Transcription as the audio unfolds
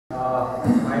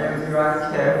My name is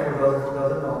Kev, for those who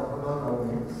don't know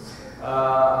me.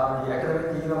 I'm the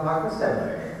academic dean of Hartford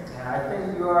Seminary, and I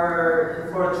think you are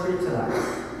in for a treat tonight.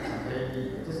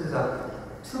 Okay? This is a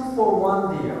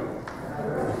 2-for-1 deal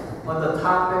on the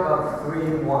topic of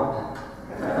 3-in-1.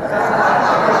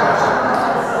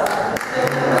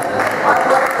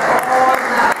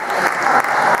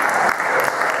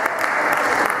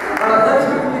 Let's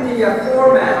review the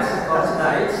format of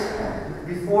tonight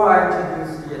before I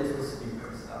introduce the two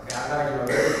speakers. Okay, I'm going to give a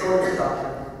very short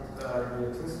introduction to the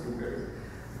two speakers.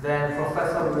 Then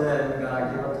Professor Lin is going to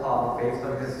give a talk based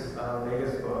on his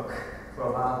latest book for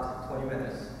about 20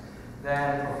 minutes.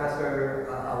 Then Professor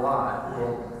Awad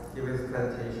will give his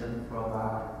presentation for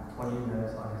about 20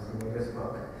 minutes on his latest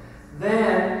book.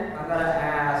 Then I'm going to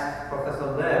ask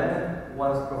Professor Lin,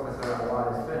 once Professor Awad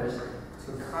is finished,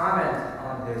 to comment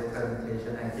on his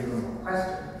presentation and give him a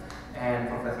question. And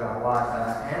Professor Awad will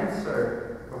answer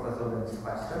Professor Lin's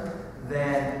question,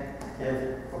 then give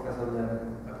Professor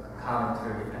Lin a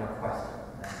commentary and a question.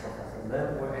 And Professor Lin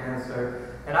will answer.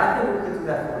 And I think we could do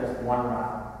that for just one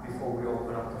round before we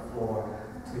open up the floor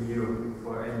to you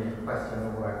for any question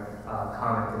or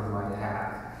comment that you might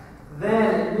have.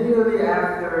 Then immediately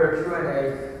after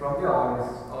Q&A from the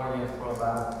audience for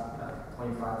about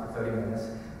 25 to 30 minutes,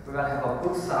 we're going to have a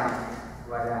book signing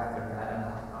right after that. And I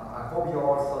hope you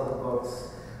all saw the books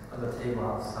on the table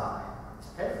outside.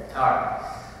 Okay? All right.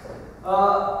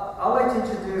 I'd like to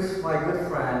introduce my good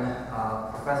friend,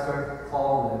 Professor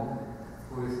Paul Lin,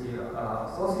 who is the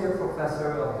Associate Professor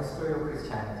of History of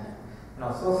Christianity and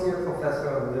Associate Professor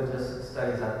of Religious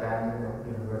Studies at Vanderbilt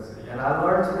University. And I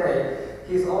learned today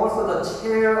he's also the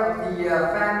chair of the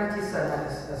Faculty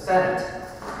Senate,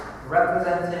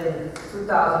 representing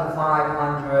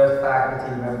 2,500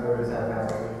 faculty members at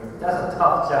Vanderbilt University. That's a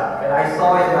tough job, and I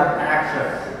saw him in action.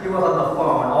 He was on the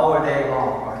phone all day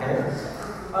long, okay?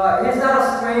 He's not a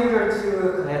stranger to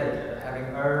Connecticut, having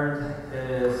earned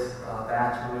his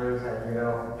bachelor's at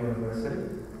Yale University.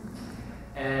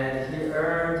 And he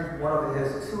earned one of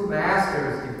his 2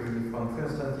 master's degrees from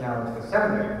Princeton Theological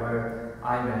Seminary, where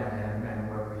I met him and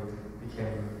where we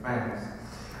became friends.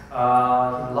 He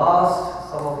lost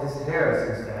some of his hair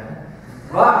since then,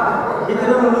 but he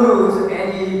didn't lose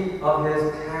any of his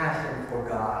passion for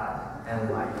God and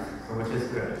life, which is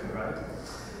good, right?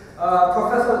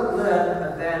 Professor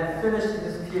Lin then finished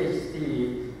his PhD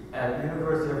at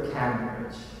University of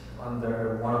Cambridge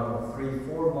under one of the 3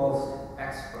 foremost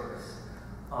experts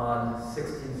on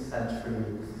 16th century,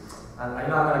 and I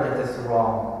know I'm going to get this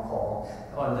wrong, Paul,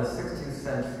 on the 16th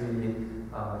century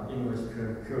English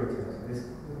Puritanism.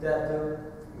 Would that do?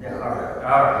 Yeah, all right.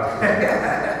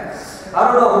 I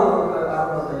don't know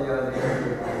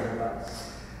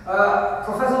the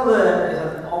Professor Lin is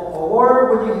an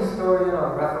award-winning historian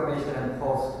of Reformation and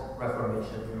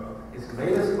post-Reformation Europe. His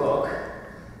latest book,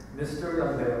 Mystery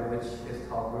Unveiled, which his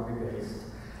talk will be based,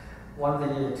 won the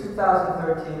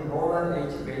 2013 Roland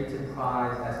H. Baton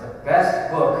Prize as the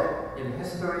best book in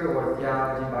history or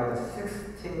theology by the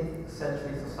 16th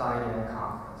Century Society and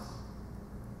Conference.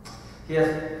 He has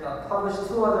published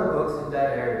 2 other books in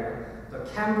that area, The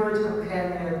Cambridge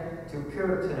Companion to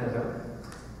Puritanism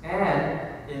and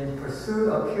In Pursuit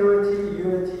of Purity,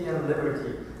 Unity, and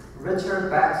Liberty,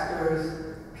 Richard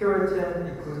Baxter's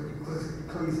Puritan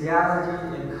Ecclesiology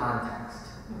in Context.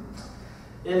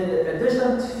 In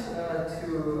addition to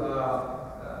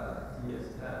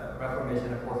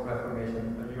Reformation and post-Reformation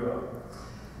Europe,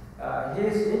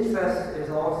 his interest is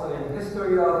also in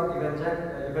history of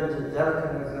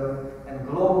evangelicalism and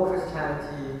global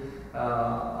Christianity.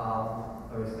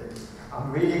 Let me see.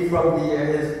 I'm reading from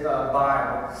his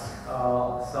bio.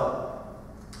 So,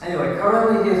 anyway,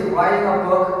 currently he is writing a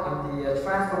book on the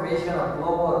transformation of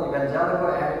global evangelical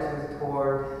attitudes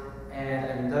toward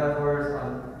and endeavors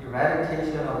on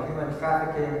eradication of human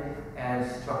trafficking and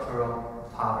structural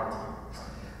poverty.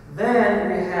 Then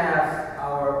we have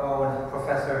our own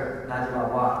Professor Najib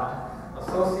Awad,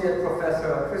 Associate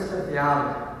Professor of Christian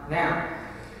Theology. Now,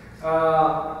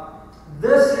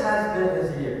 this has been his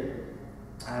year,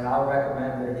 and I'll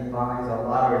recommend that he buys a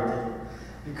lottery ticket.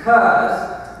 Because,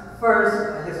 first,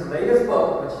 his latest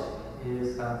book, which he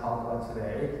is going to talk about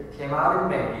today, came out in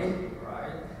May,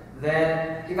 right?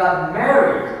 Then he got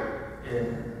married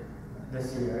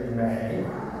this year in May.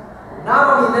 Not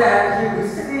only that, he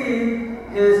received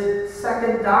his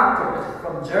 2nd doctorate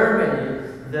from Germany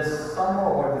this summer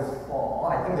or this fall,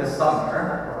 I think this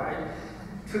summer, right?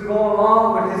 To go along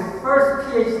with his first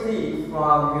PhD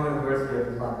from University of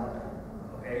London.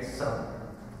 Okay, so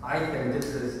I think this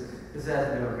has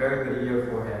been a very good year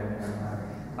for him, and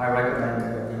I recommend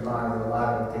that he buys a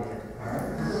lottery ticket. All right?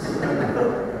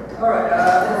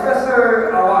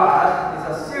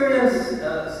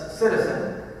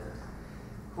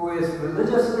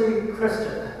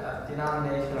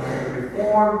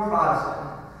 Reformed Protestant,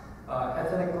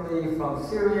 ethnically from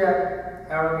Syriac,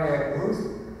 Aramaic roots,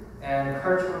 and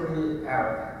culturally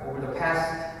Arab. Over the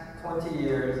past 20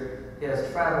 years, he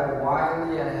has traveled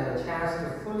widely and had a chance to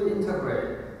fully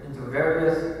integrate into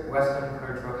various Western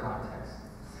cultural contexts.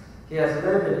 He has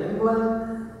lived in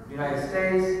England, United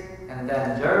States, and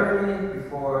then Germany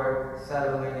before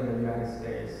settling in the United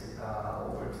States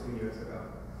over 2 years ago.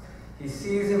 He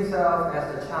sees himself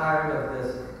as the child of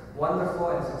this wonderful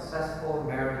and successful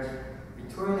marriage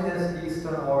between his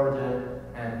Eastern origin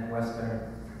and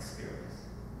Western experience.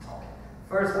 Okay.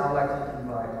 First, I would like to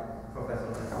invite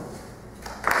Professor Najib.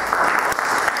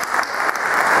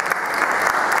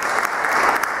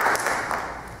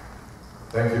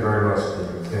 Thank you very much,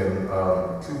 Dean Kim.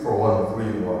 2 for 1, 3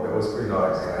 in 1. That was pretty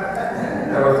nice. I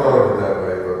never thought of it that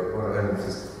way, but and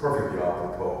just perfectly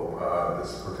apropos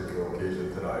this particular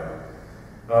occasion tonight.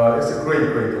 It's a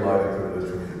great delight and privilege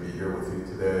for me to be here with you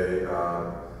today.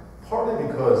 Partly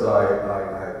because I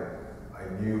thought I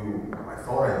knew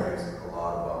a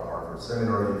lot about Hartford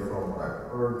Seminary from what I've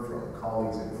heard from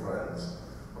colleagues and friends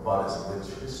about its rich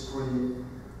history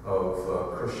of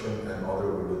Christian and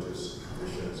other religious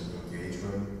traditions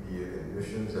engagement, be it in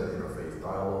missions and interfaith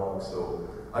dialogue. So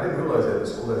I didn't realize that the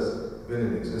school has been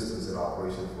in existence and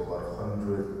operation for about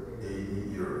 180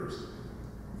 years.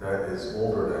 That is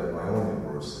older than my own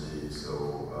university,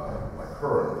 so my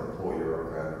current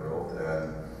employer, Vanderbilt,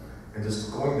 and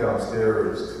just going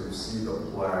downstairs to see the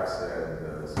plaques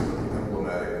and some of the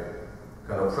emblematic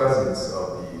kind of presence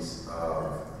of these, I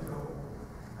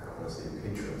don't want to say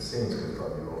patron saints, because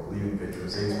probably don't believe in patron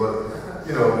saints, but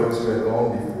those who had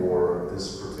gone before this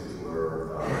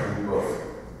particular group of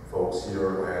folks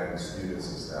here, and students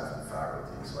and staff and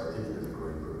faculty. So I take it as a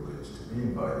great privilege to be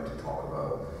invited to talk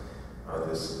about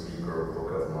this meager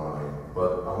book of mine.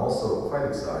 But I'm also quite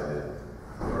excited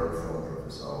to learn from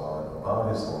Professor Awad about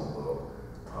his own book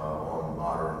on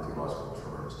modern theological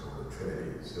terms toward the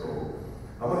Trinity. So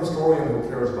I'm a historian who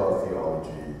cares about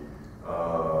theology,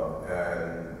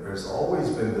 and there's always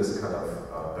been this kind of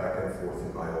back and forth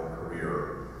in my own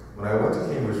career. When I went to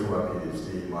Cambridge for my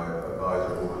PhD, my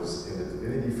advisor, who was in the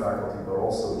divinity faculty but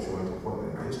also joint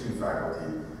appointment in history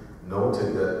faculty,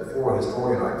 noted that for a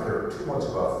historian I cared too much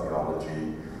about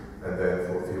theology, and then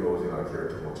for a theologian I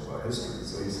cared too much about history.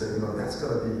 So he said, that's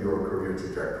going to be your career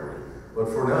trajectory. But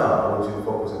for now, I want you to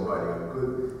focus on writing a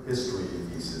good history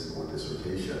thesis or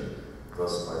dissertation.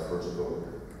 Thus, my first book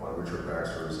on Richard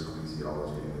Baxter's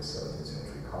ecclesiology in the 17th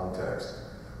century context.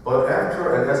 But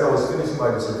and as I was finishing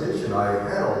my dissertation, I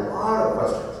had a lot of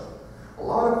questions. A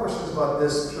lot of questions about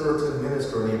this Puritan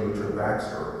minister named Richard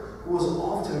Baxter, who was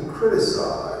often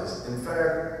criticized, in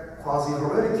fact,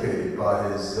 quasi-eradicated by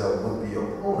his would-be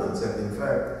opponents, and in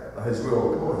fact, his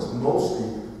real opponents,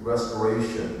 mostly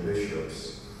Restoration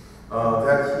bishops,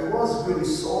 that he was really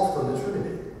soft on the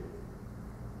Trinity.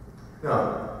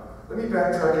 Now, let me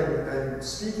backtrack and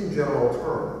speak in general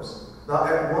terms. Now,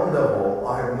 at one level,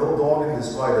 I have no dog in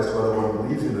this fight as to whether one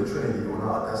believes in the Trinity or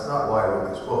not. That's not why I wrote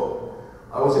this book.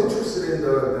 I was interested in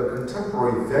the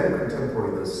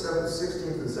then-contemporary, the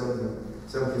 16th and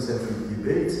 17th century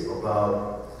debates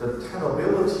about the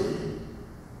tenability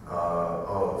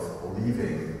of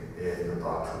believing in the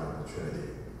doctrine of the Trinity.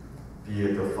 Be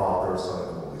it the Father, Son,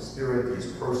 and Holy Spirit,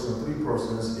 these three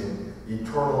persons in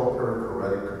eternal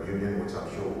perichoretic communion, which I'm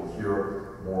sure we'll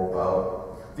hear more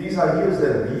about. These ideas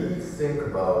that we think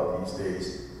about these days,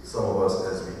 some of us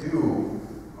as we do,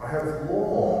 have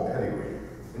long pedigree.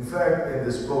 In fact, in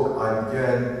this book,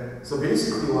 so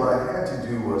basically what I had to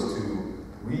do was to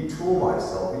retool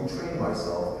myself, retrain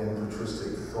myself in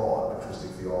patristic thought,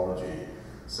 patristic theology.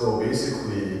 So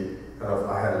basically,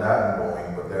 I had Latin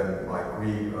going, but then my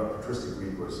Greek, patristic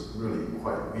Greek was really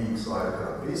quite weak, so I had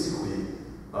to basically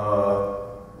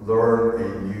learn a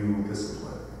new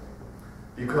discipline.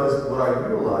 Because what I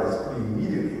realized pretty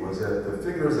immediately was that the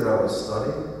figures that I was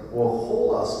studying were a whole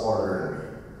lot smarter than me.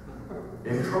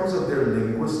 In terms of their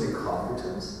linguistic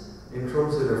competence, in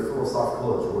terms of their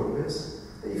philosophical adroitness,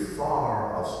 they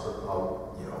far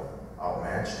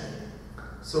outmatched me.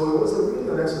 So it was really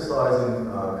an exercise in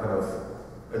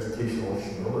educational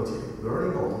humility,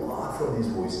 learning a lot from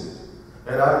these voices.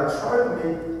 And I tried to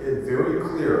make it very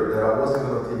clear that I wasn't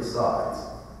going to take sides.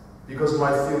 Because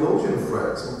my theologian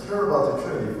friends who care about the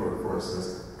Trinity, for instance,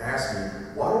 asked me,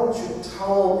 why don't you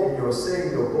tell in your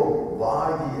book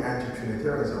why the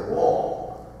anti-Trinitarians are wrong?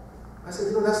 I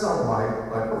said, that's not my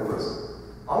purpose.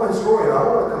 I'm a historian. I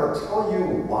want to tell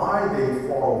you why they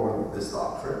fought over this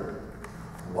doctrine.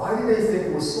 Why did they think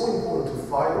it was so important to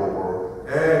fight over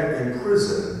and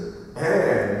imprison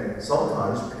and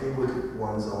sometimes pay with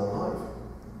one's own life?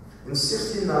 In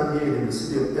 1698, in the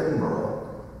city of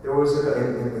Edinburgh, there was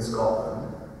in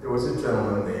Scotland, there was a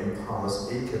gentleman named Thomas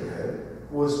Aikenhead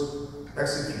who was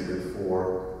executed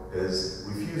for his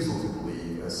refusal to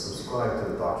believe and subscribe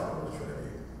to the doctrine of the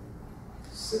Trinity.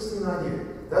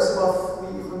 1698. That's about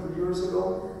 300 years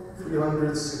ago.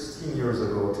 316 years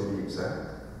ago to be exact.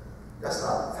 That's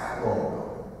not that long ago.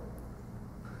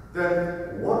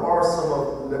 Then what are some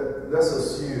of, let's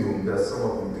assume that some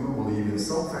of you do believe in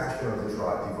some fashion of the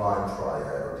divine triad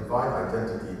or divine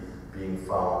identity being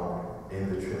found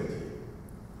in the Trinity.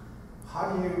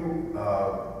 How do you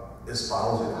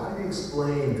espouse it? How do you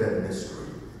explain that mystery?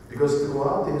 Because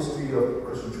throughout the history of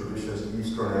Christian traditions,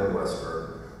 Eastern and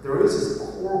Western, there is this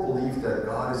core belief that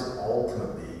God is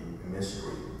ultimately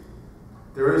mystery.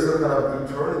 There is a kind of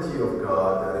eternity of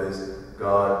God, that is,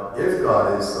 God, if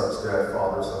God is such that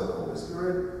Father, Son, and Holy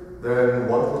Spirit, then 1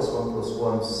 + 1 +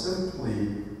 1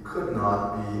 simply could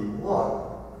not be 1.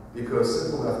 Because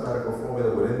simple mathematical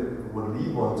formula would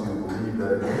lead one to believe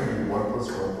that it can be 1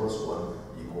 + 1 + 1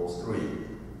 equals 3.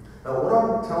 Now what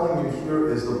I'm telling you here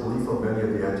is the belief of many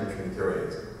of the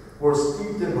anti-Trinitarians, who are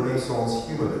steeped in Renaissance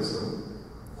humanism,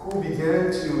 who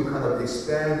began to kind of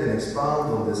expand and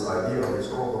expound on this idea of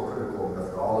historical critical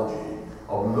methodology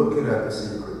of looking at the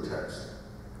sacred text.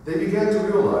 They began to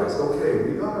realize, okay,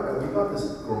 we got this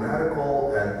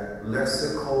grammatical and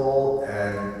lexical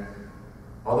and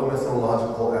other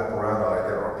methodological apparati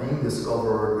that are being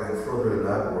discovered and further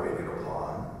elaborated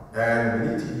upon, and we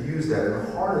need to use that and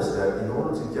harness that in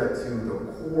order to get to the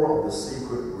core of the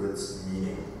sacred writ's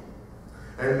meaning.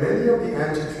 And many of the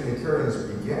anti-Trinitarians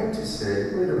began to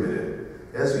say, wait a minute,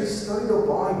 as we study the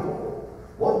Bible,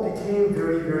 what became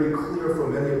very, very clear for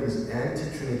many of these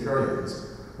anti-Trinitarians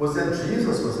was that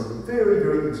Jesus was a very,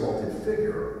 very exalted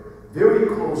figure, very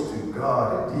close to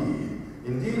God indeed.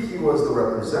 Indeed, he was the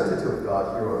representative of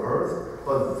God here on earth,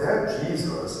 but that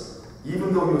Jesus,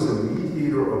 even though he was a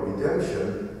mediator of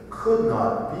redemption, could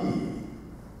not be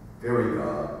very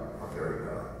God or very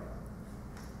God.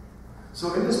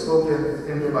 So in this book,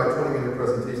 in my 20-minute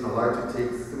presentation, I'd like to take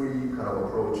three kind of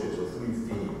approaches or three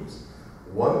themes.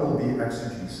 One will be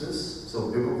exegesis,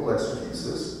 so biblical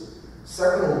exegesis.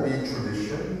 Second will be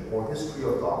tradition or history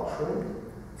of doctrine.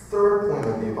 Third point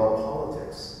will be about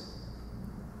politics.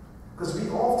 Because we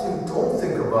often don't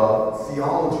think about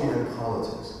theology and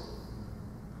politics.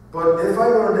 But if I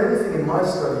learned anything in my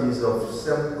studies of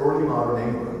early modern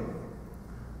England,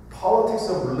 politics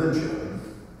of religion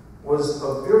was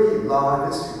a very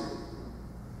live issue.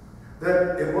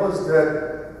 That it was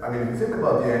that, I mean, if you think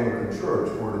about the Anglican Church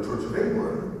or the Church of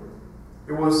England,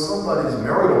 it was somebody's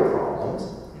marital problems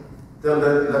that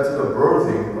led to the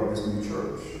birthing of this new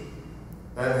church.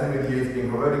 And Henry VIII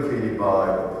being eradicated by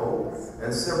the Pope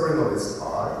and severing of its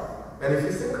tie. And if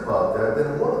you think about that,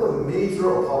 then one of the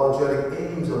major apologetic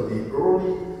aims of the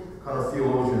early kind of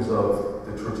theologians of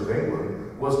the Church of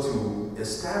England was to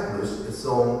establish its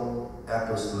own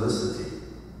apostolicity.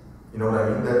 You know what I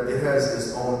mean? That it has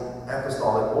its own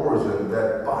apostolic origin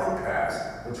that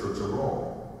bypassed the Church of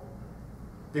Rome.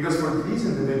 Because for these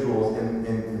individuals in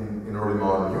early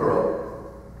modern Europe,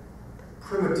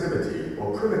 primitivity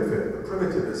or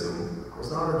primitivism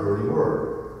was not a dirty word.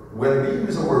 When we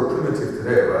use the word primitive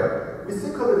today, right, we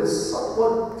think of it as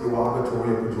somewhat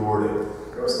derogatory or pejorative.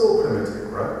 They're still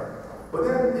primitive, right? But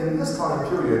then in this time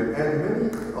period,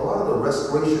 and a lot of the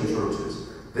restoration churches,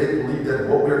 they believe that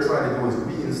what we're trying to do is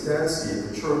reinstantiate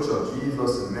the church of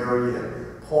Jesus and Mary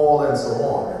and Paul and so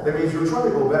on. That means you're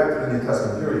trying to go back to the New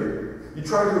Testament period. You're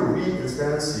trying to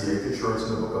reinstantiate the church in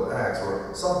the book of Acts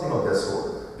or something of that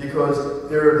sort. Because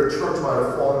the church might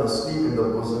have fallen asleep in the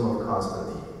bosom of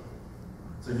Constantine.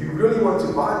 So you really want to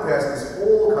bypass this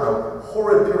whole kind of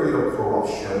horrid period of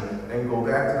corruption and go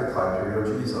back to the time period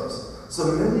of Jesus. So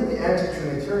many of the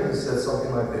anti-Trinitarians said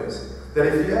something like this, that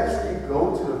if you actually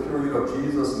go to the period of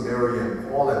Jesus, Mary, and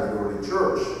Paul and the early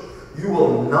church, you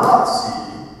will not see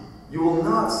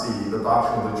the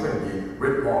doctrine of the Trinity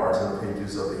writ large in the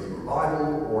pages of the Hebrew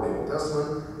Bible, or the Old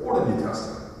Testament, or the New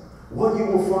Testament. What you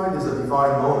will find is a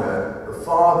divine monad, the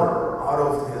Father, out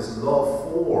of his love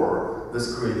for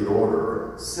this created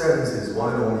order, sends his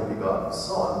one and only begotten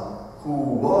Son, who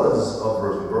was of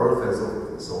virgin birth and so forth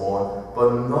and so on,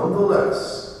 but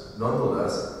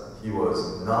nonetheless, he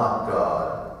was not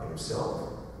God himself,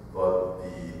 but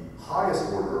the highest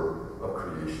order of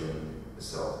creation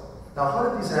itself. Now, how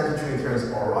did these anti-Trinitarians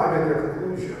arrive at their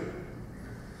conclusion?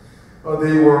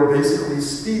 They were basically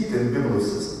steeped in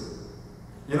biblicism.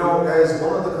 You know, as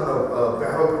one of the kind of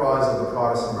battle cries of the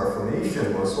Protestant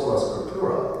Reformation was sola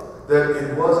scriptura, that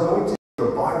it was going to be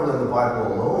the Bible and the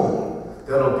Bible alone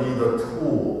that'll be the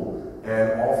tool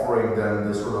and offering offering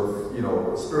them the sort of,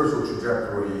 spiritual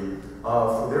trajectory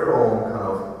for their own kind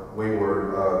of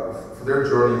wayward, for their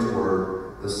journey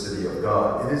toward the city of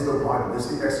God. It is the Bible, it's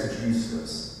the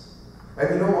exegesis.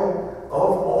 And you know what? Of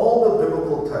all the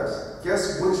biblical texts,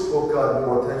 guess which book got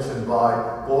more attention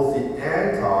by both the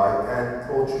anti- and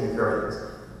pro-Trinitarians?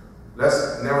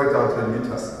 Let's narrow it down to the New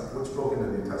Testament. Which book in the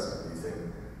New Testament do you think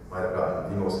might have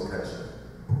gotten the most attention?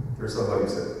 There's somebody who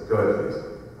said, go ahead please.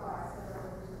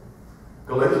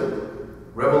 Galatians.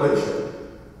 Revelation.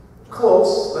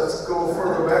 Close. Let's go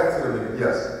further back to the,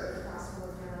 yes.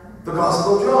 The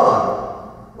Gospel of John.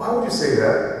 Why would you say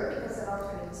that? Because it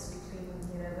alternates between,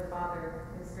 the Father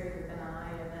is greater than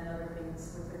I, and then other things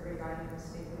with the great I am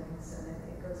statements, and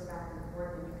it goes back and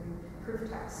forth, and you can proof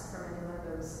text from any one of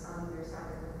those on either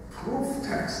side of it. Proof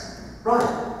text. Right.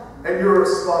 And you're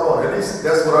spot on. At least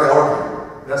that's what I argue.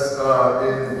 That's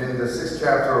in the 6th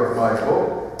chapter of my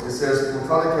book. It says,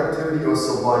 Platonic captivity or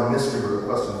sublime mystery with a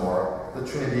question mark, the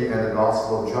Trinity and the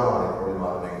Gospel of John in early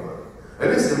modern England.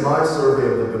 At least in my survey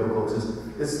of the biblical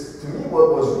texts, to me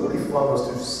what was really fun was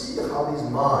to see how these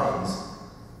minds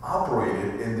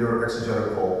operated in their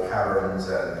exegetical patterns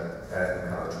and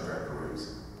kind of trajectories.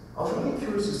 I was really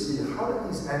curious to see how did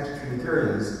these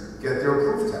anti-Trinitarians get their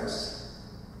proof texts.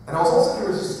 And I was also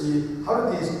curious to see how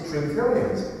did these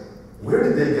Trinitarians, where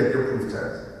did they get their proof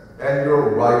text? And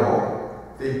you're right on.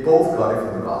 They both got it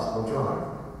from the Gospel of John.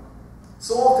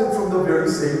 So often from the very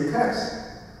same text.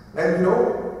 And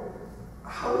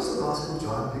how does the Gospel of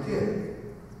John begin?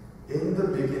 In the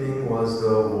beginning was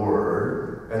the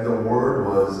Word, and the Word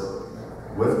was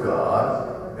with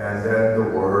God, and then the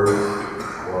Word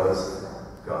was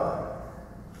God.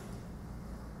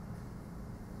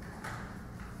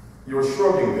 You're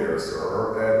shrugging there,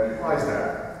 sir, and why is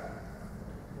that?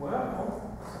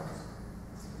 Well,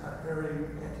 it's not very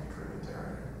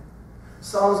anti-Trinitarian.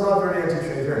 Sounds not very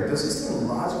anti-Trinitarian. Does it seem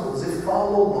logical? Does it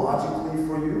follow logically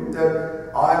for you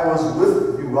that I was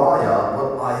with Uriah,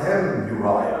 but I am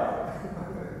Uriah?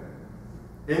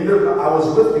 I was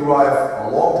with Uriah a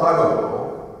long time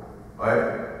ago, right?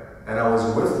 And I was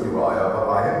with Uriah, but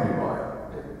I am Uriah.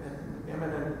 In an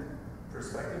imminent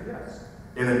perspective, yes.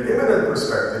 In an imminent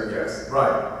perspective, yes,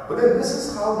 right. But then this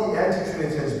is how the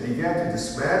anti-Trinitarians began to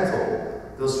dismantle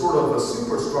the sort of a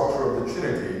superstructure of the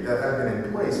Trinity that had been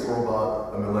in place for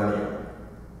about a millennium.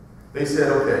 They said,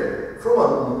 okay, from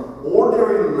an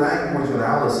ordinary language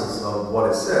analysis of what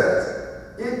it says,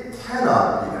 it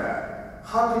cannot be that.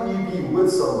 How can you be with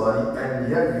somebody and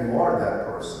yet you are that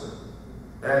person?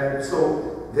 And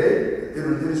so it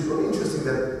is really interesting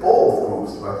that both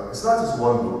groups, right? It's not just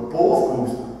one group, both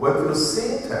groups went through the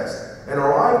same text and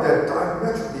arrived at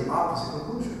diametrically opposite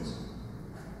conclusions.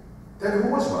 Then who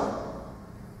was right?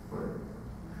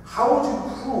 How would you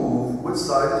prove which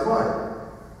side is right?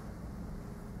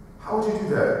 How would you do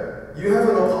that? You have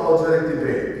an apologetic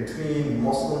debate between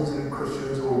Muslims and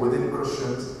Christians or within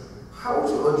Christians. How would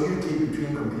you adjudicate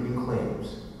between competing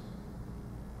claims?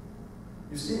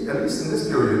 You see, at least in this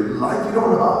period, like it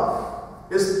or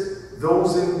not, is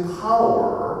those in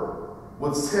power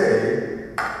would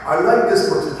say, I like this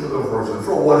particular version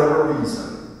for whatever reason.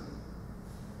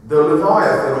 The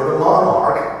Leviathan or the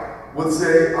monarch would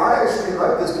say, I actually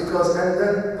like this because, and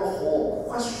then the whole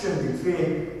question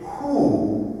became,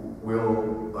 who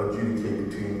will adjudicate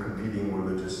between competing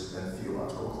religious and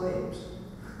theological claims?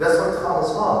 That's what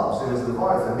Thomas Hobbes in his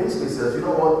Leviathan basically says, you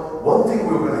know what, one thing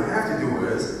we're going to have to do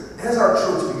is, as our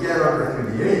church began under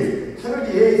Henry VIII, Henry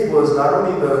VIII was not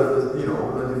only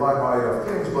the divine right of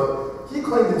kings, but he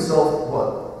claimed himself,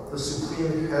 what? The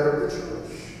supreme head of the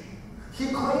church. He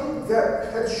claimed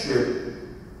that headship,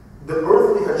 the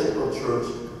earthly headship of the church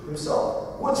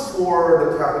himself, which for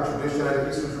the Catholic tradition and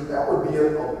Eastern tradition, that would be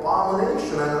an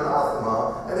abomination and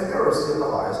anathema and a heresy of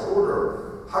the highest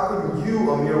order. How can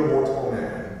you, a mere mortal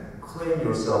man, claim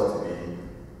yourself to be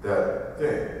that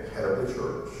thing, head of the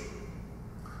church?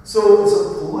 So it's a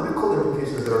political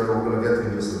implications that we're going to get to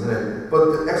in just a minute,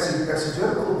 but the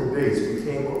exegetical debates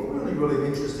became a really, really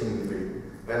interesting debate.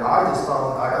 And I just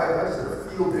found, I just had a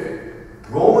field day.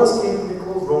 Romans came to me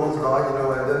close, Romans 9,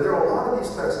 and then there are a lot of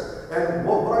these texts. And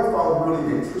what I found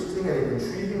really interesting and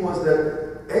intriguing was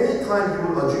that anytime you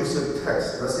will adduce a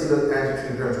text, let's say that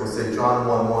anti-Trinitarians will say John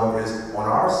 1:1 is on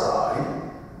our side,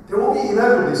 there will be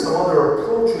inevitably some other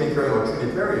pro-Trinitarian or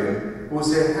Trinitarian who will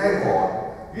say, hang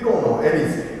on, you don't know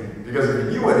anything, because if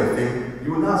you knew anything,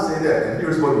 you would not say that, and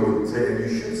here's what you would say, and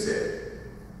you should say.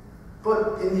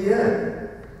 But in the end,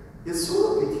 it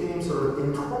sort of became sort of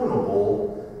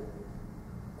interminable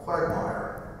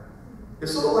quagmire.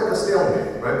 It's sort of like a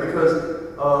stalemate, right? Because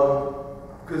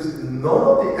none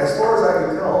of the, as far as I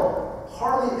could tell,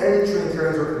 hardly any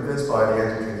Trinitarians are convinced by the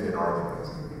anti-Trinitarian arguments.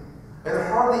 And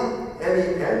hardly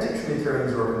any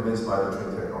anti-Trinitarians are convinced by the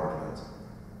Trinitarian arguments.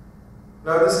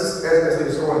 Now, this is as a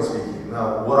historian speaking.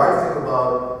 Now, what I think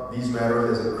about these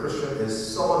matters as a Christian is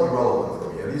somewhat irrelevant for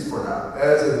me, at least for now,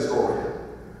 as a historian.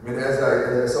 I mean,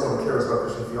 as someone who cares about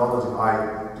Christian theology,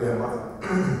 I do have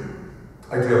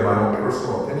my own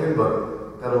personal opinion,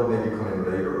 but that'll maybe come in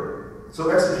later. So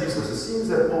exegesis, it seems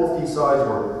that both these sides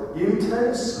were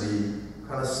intensely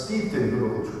kind of steeped in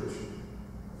biblical tradition.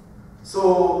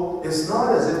 So it's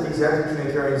not as if these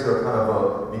anti-Trinitarians are kind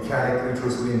of mechanic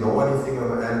creatures who didn't know anything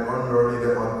and unlearned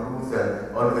and uncouth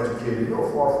and uneducated. No,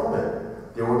 far from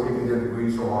it. They were taking their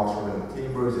degrees from Oxford and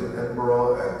Cambridge and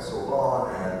Edinburgh and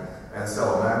Sorbonne and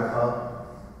Salamanca.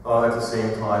 At the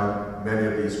same time, many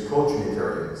of these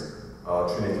pro-Trinitarians,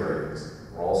 Trinitarians,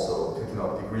 were also picking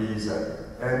up degrees, and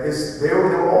they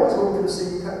were always going to the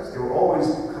same text. They were always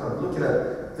kind of looking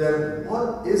at, then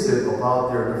what is it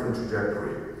about their different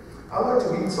trajectory? I'd like to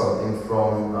read something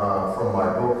from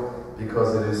my book,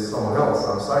 because it is someone else.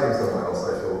 I'm citing someone else.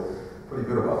 I feel pretty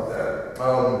good about that.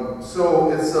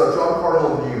 So it's John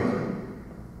Cardinal Newman.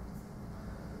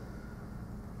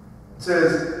 It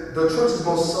says, the Church's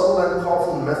most subtle and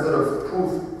powerful method of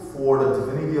proof for the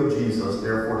divinity of Jesus,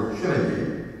 therefore the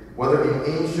Trinity, whether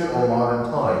in ancient or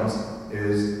modern times,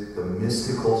 is the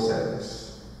mystical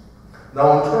sense.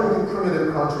 Now, in turning to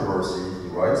primitive controversy, he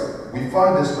writes, we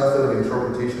find this method of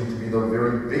interpretation to be the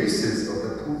very basis of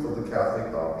the proof of the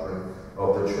Catholic doctrine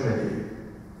of the Trinity.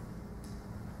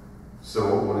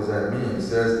 So, what does that mean? It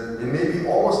says, it may be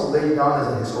almost laid down as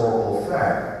a historical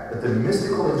fact that the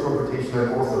mystical interpretation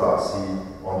and orthodoxy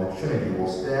on the Trinity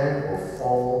will stand or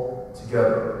fall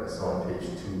together. It's on page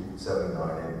 279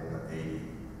 and 80.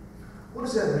 What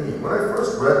does that mean? When I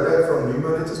first read that from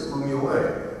Newman, it just blew me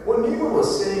away. What Newman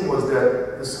was saying was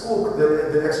that the school,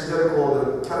 the exegetical,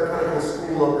 the catechetical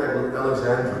school of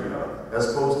Alexandria,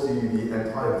 as opposed to the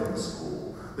Antiochian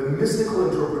school, the mystical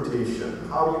interpretation,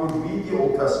 how you would read the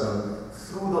Old Testament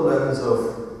through the lens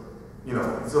of,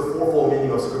 it's a fourfold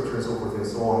meaning of Scripture and so forth and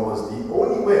so on, was the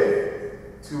only way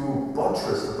to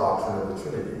buttress the doctrine of the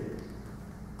Trinity.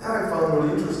 That I found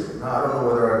really interesting. Now, I don't know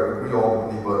whether I agree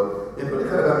ultimately, but it really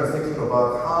kind of got me thinking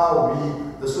about how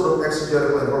the sort of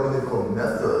exegetical and hermeneutical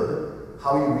method,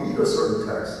 how we read a certain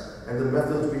text, and the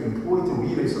methods we employ to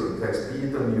read a certain text, be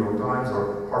it the New York Times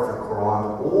or Hartford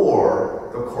Quran, or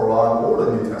the Quran or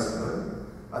the New Testament.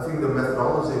 I think the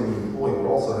methodology we employ would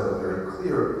also have a very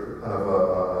clear kind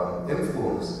of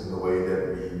influence in the way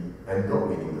that we end up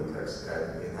reading the text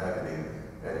and inhabiting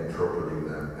and interpreting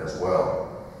them as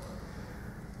well.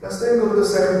 Let's then go to the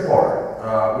second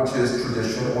part, which is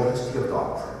tradition or history of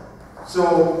doctrine.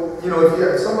 So,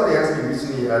 if somebody asked me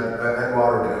recently at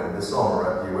Rotterdam this summer,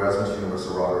 at the Erasmus University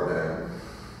of Rotterdam,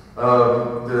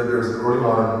 there's an early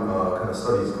modern kind of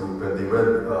studies group, and they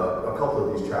read a couple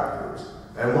of these chapters.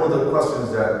 And one of the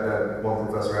questions that one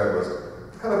professor had was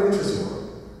kind of an interesting one.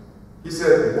 He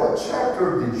said, what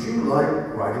chapter did you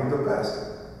like writing the best?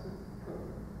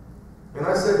 And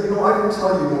I said, I can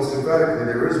tell you most emphatically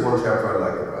there is one chapter I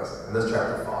like the best, and that's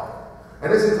chapter 5.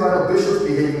 And it's entitled Bishops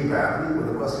Behaving Badly, with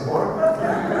a question mark.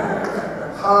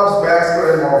 Hobbes,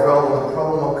 Baxter, and Marvell on the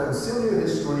problem of conciliar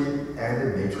history and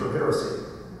the nature of heresy.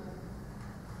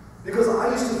 Because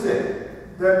I used to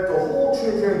think that the whole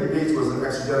Trinitarian debate was an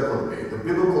exegetical debate, the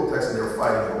biblical text, and they were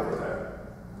fighting over that.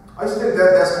 I used to think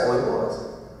that that's all it was.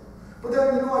 But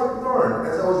then, I learned,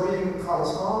 as I was reading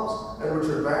Thomas Hobbes and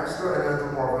Richard Baxter and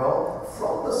Andrew Marvell,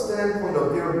 from the standpoint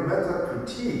of their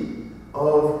meta-critique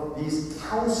of these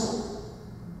councils,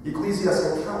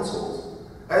 ecclesiastical councils.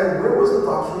 And where was the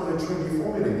doctrine of the Trinity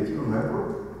formulated? Do you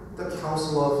remember? The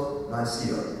Council of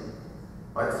Nicaea,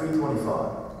 right?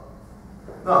 325.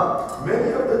 Now,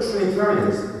 many of the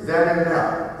Trinitarians, then and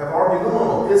now, have argued,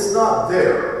 no, it's not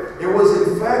there. It was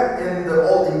in fact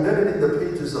all embedded in the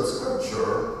pages of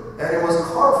Scripture, and it was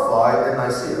codified at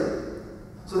Nicaea.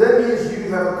 So that means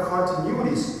you have a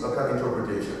continuity kind of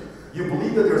interpretation. You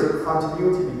believe that there's a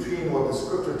continuity between what the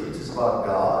Scripture teaches about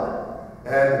God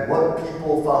and what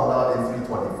people found out in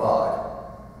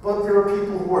 325. But there are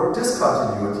people who are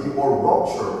discontinuity or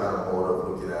rupture kind of mode of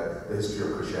looking at the history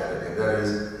of Christianity. And that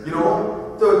is,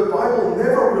 the Bible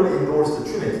never really endorsed the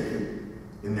Trinity.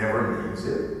 It never names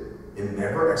it. It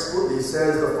never explicitly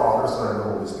says the Father, Son, and the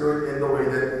Holy Spirit in the way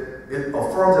that it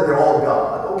affirms that they're all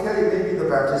God. Okay, maybe the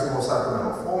baptismal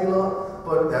sacramental formula,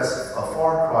 but that's a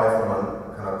far cry from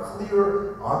a kind of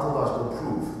clear ontological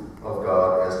proof of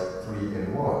God as 3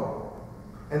 in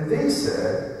 1. And they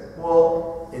said,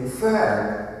 well, in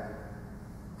fact,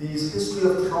 these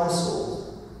history of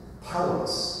councils tell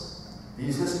us,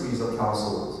 these histories of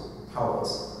councils tell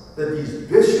us that these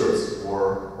bishops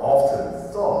were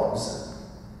often thugs,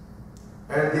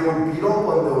 and they would beat up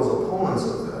on those opponents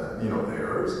of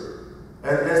theirs.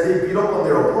 And as they beat up on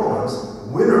their opponents,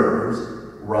 winners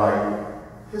write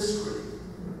history.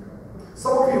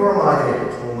 Some of you are my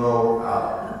age will know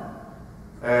Adam.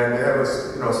 And they have a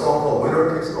song called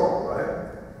 "Winner Takes It All," right?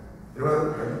 You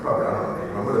probably I don't know. You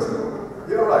remember this?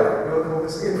 Yeah, right. You know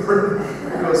this singing for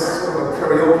it was sort of a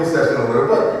karaoke session or whatever.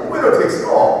 But winner takes it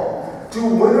all. Do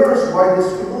winners write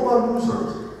history? What about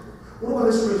losers? What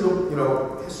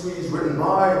about histories written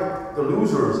by the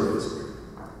losers of history?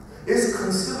 Is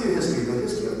conciliar history, the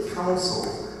history of council,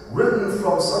 written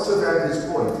from such a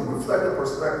vantage point to reflect the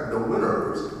perspective of the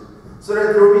winners, so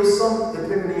that there will be some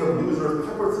epiphany of losers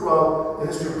peppered throughout the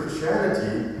history of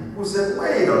Christianity who said,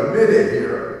 wait a minute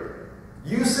here.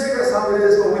 You say that's how it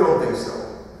is, but we don't think so.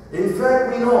 In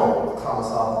fact, we know, Thomas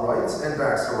Hobbes writes, and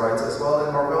Baxter writes as well,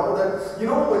 and Marvell, that,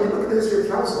 when you look at the history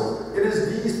of council, it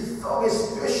is these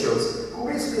thuggish bishops who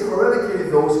basically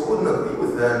eradicated those who wouldn't agree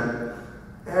with them,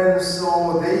 and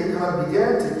so they kind of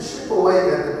began to chip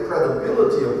away at the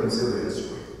credibility of conciliar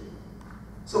history.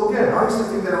 So again, I used to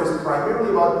think that it was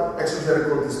primarily about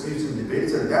exegetical disputes and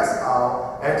debates, and that's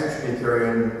how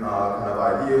anti-Trinitarian kind of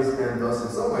ideas, and thus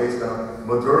in some ways kind of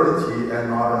modernity and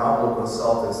modern outlook on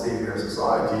self and Savior and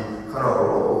society kind of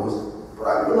arose. But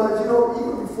I realized,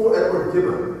 even before Edward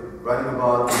Gibbon, writing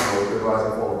about the rise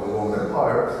and fall of the Roman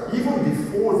Empire, even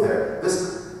before that,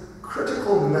 this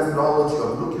critical methodology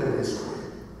of looking at history,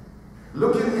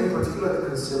 looking in particular at the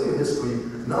conciliar history,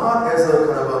 not as a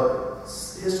kind of a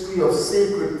history of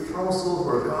sacred councils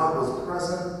where God was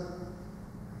present,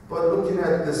 but looking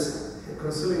at this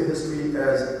conciliar history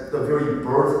as the very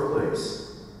birthplace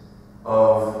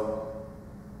of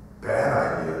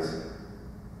bad ideas,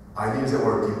 ideas that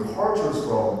were departures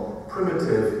from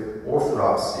primitive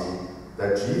orthodoxy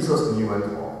that Jesus knew and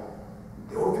taught.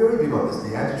 They were very big on this.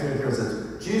 The anti-Trinitarians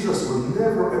said Jesus would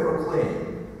never ever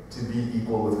claim to be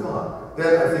equal with God.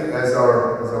 Then I think, as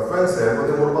our friend said, but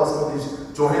then what about some of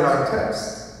these Johannine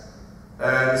texts?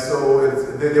 And so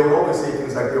they would always say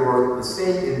things like they were the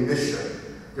same in mission.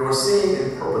 They were same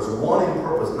in purpose, one in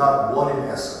purpose, not one in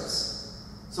essence.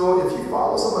 So if you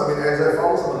follow as I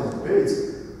follow some of these debates,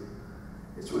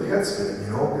 it's really head spinning,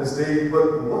 because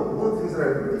but one of the things that I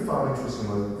really found interesting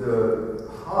was the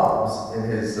Hobbes in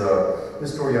his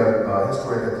Historia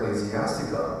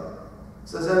Ecclesiastica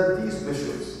says that these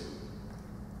bishops,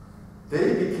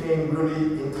 they became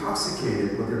really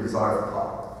intoxicated with their desire for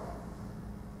power.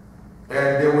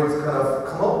 And they would kind of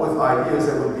come up with ideas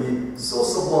that would be so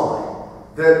sublime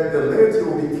that the laity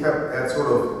will be kept at sort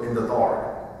of in the dark.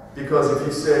 Because if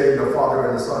you say the Father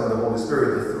and the Son and the Holy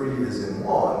Spirit, the three is in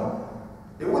one,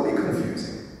 it would be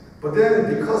confusing. But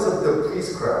then because of the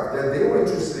priestcraft, that they were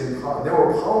interested in, they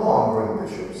were power-mongering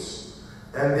bishops.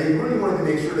 And they really wanted to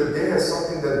make sure that they had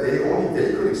something that only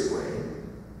they could explain.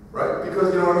 Right?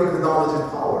 Because, because knowledge is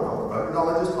power now, right?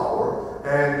 Knowledge is power.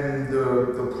 And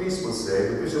the priest would say,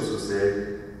 the bishops would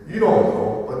say, you don't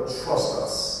know, but trust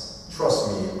us.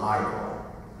 Trust me, I know.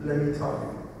 Let me tell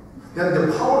you. Then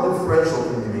the power differential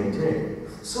can be maintained.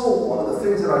 So one of the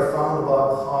things that I found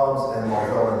about Hobbes and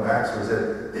Marvell and Baxter is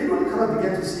that they really kind of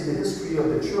began to see the history of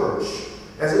the church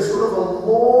as a sort of a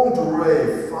long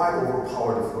durée fight over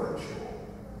power differential.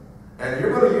 And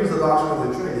you're going to use the doctrine of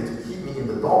the Trinity to keep me in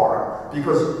the dark,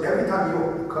 because every time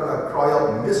you kind of cry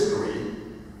out mystery,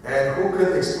 and who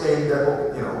can explain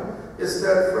that, it's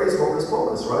that phrase, hocus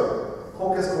pocus, right?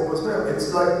 Hocus pocus mem.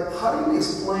 It's like, how do you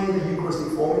explain the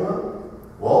Eucharistic formula?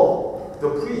 Well, the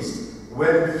priest,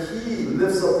 when he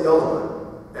lifts up the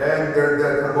element, and there's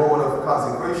that kind of moment of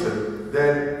consecration,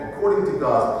 then according to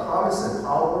God's promise and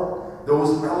power,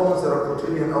 those elements that are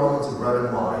quotidian elements of bread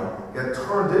and wine get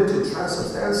turned into,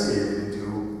 transubstantiated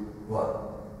into what?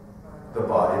 The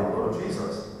body and blood of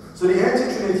Jesus. So the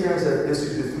anti-Trinitarians have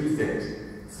issued three things.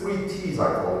 3 T's,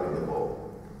 I call it in the book.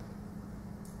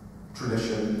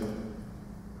 Tradition,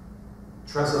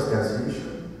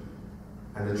 transubstantiation,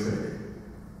 and the Trinity.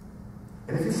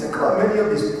 And if you think about many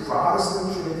of these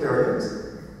Protestant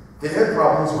Trinitarians, they had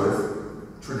problems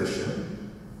with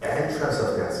tradition and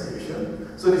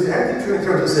transubstantiation. So these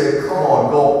anti-Trinitarians would say, come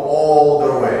on, go all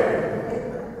the way.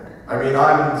 I mean,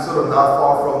 I'm sort of not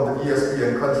far from the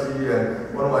ESPN country,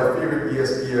 and one of my favorite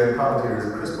ESPN commentators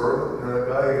is Chris Berman, the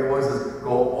guy who always says,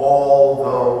 go all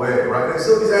the way, right? And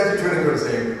so these anti-Trinitarians are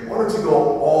saying, why don't you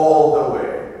go all the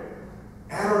way?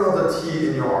 Add another T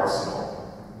in your arsenal.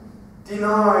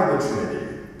 Deny the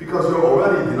Trinity, because you're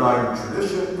already denying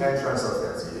tradition and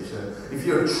transubstantiation. If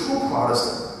you're a true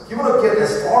Protestant, you want to get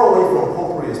as far away from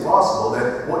popery as possible,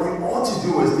 then what you ought to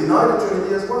do is deny the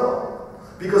Trinity as well.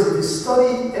 Because if you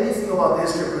study anything about the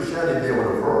history of Christianity they would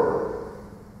have heard,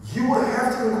 you would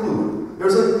have to conclude,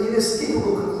 there's an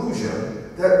inescapable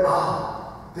conclusion that,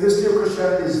 the history of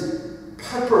Christianity is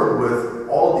peppered with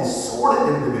all of these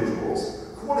sordid individuals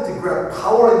who wanted to grab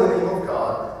power in the name of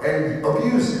God and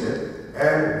abuse it.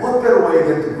 And what better way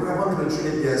than to grab onto the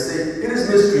Trinity and say, it is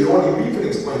mystery, only we can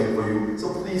explain it for you.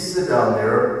 So please sit down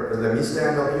there and let me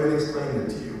stand up here and explain it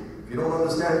to you. If you don't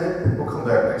understand it, we'll come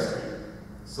back next week.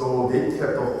 So they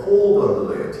kept a hold on the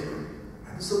laity.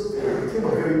 And so it became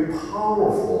a very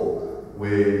powerful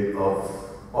way of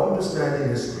understanding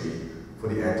history for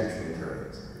the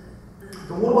anti-Trinitarians.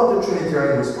 Then what about the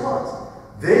Trinitarian response?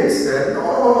 They said,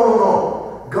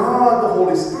 no. God, the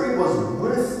Holy Spirit, was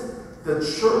with the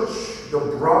church, the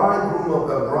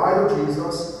bride of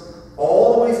Jesus,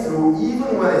 all the way through,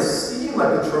 even when it seemed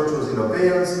like the church was in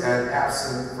abeyance and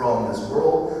absent from this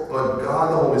world, but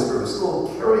God, the Holy Spirit, was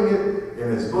still carrying it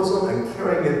in his bosom and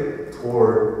carrying it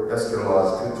toward the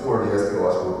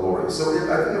eschatological glory. So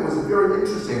I think it was a very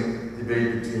interesting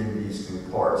debate between these two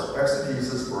parts.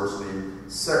 Exegesis, firstly,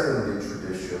 secondly,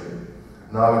 tradition.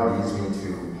 Now it leads me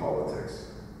to politics.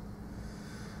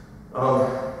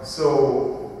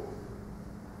 So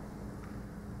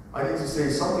I need to say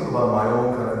something about my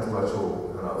own kind of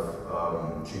intellectual kind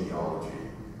of genealogy.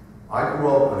 I grew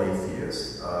up an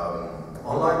atheist.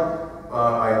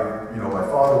 My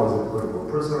father was a political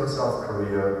prisoner in South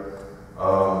Korea.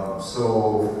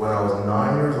 So when I was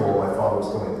 9 years old, my father was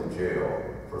thrown into jail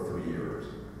for 3 years.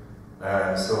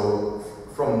 And so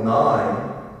from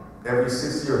 9, every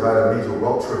 6 years I had a major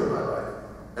rupture in my life.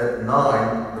 At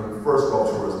 9, the first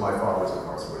rupture was my father's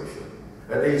incarceration.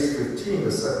 At age 15,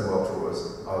 the second rupture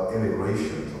was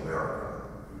immigration to America.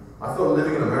 I thought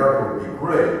living in America would be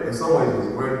great. In some ways it was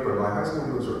great, but my high school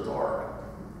years were dark.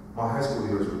 My high school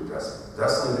years were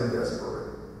desolate and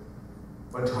desperate.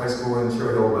 Went to high school in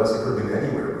Cherry Hill West. It could have been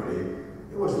anywhere, really.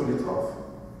 It was really tough.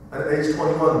 And at age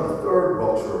 21, the third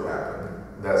rupture happened.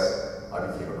 I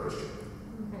became a Christian.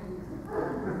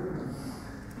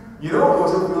 You know, it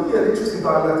was really an interesting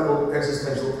dialectical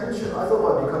existential tension. I thought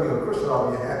by becoming a Christian, I'll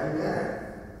be a happy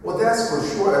man. Well, that's for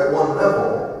sure at one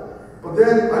level. But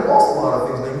then I lost a lot of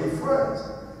things, namely friends.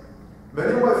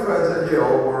 Many of my friends at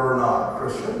Yale were not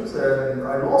Christians, and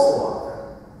I lost a lot of them.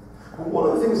 But one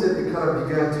of the things that it kind of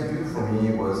began to do for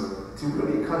me was to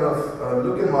really kind of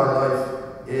look at my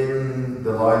life in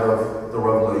the light of the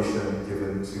revelation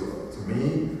given to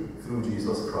me through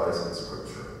Jesus Christ and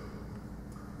Scripture.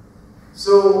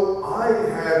 So I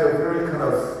had a very kind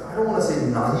of, I don't want to say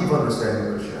naive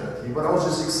understanding of Christianity, but I was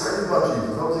just excited about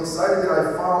Jesus. I was excited that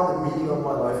I found the meaning of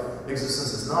my life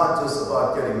existence is not just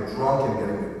about getting drunk and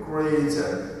getting good grades,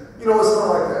 and it's not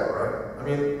like that, right? I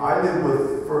mean, I lived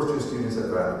with first-year students at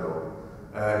Vanderbilt,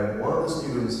 and one of the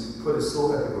students put it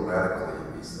so epigrammatically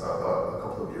about a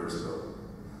couple of years ago.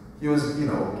 He was,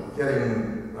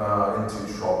 getting into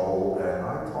trouble, and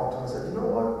I talked to him and said, you know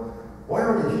what? Why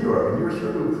are you here? I mean, you're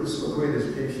here to pursue a great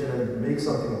education and make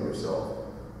something of yourself.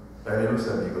 And he looked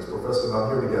at me and goes, Professor, I'm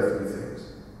here to get 3 things.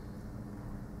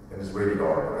 And it's rated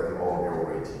R, but I think all of you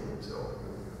are 18. So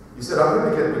he said, I'm here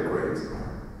to get good grades,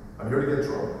 I'm here to get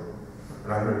drunk,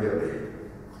 and I'm here to get laid.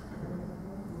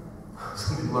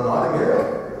 Some people are nodding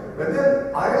yeah. And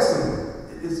then I asked him,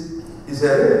 is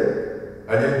that it?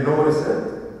 I didn't know what he said.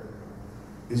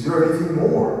 Is there anything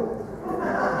more?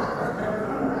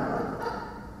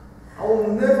 I will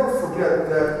never forget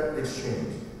that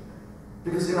exchange.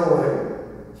 Because in a way,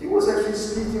 he was actually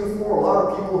speaking for a lot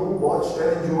of people who watched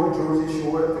and enjoyed Jersey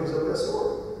Shore and things of that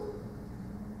sort.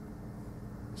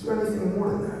 Is there anything more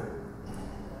than that?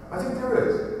 I think there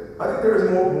is. I think there is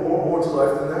more to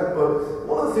life than that, but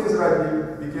one of the things that I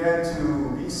began to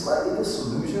be slightly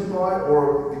disillusioned by,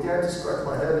 or began to scratch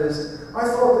my head, is I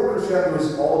thought that Christianity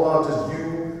was all about just you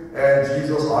and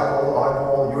Jesus,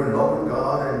 eyeball, you're in love with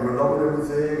God, and you're in love with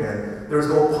everything, and there's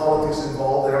no politics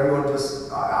involved, and everyone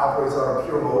just operates out of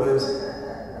pure motives.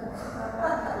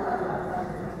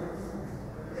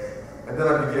 And then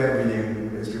I began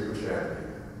reading the history of Christianity.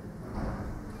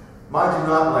 Mind you,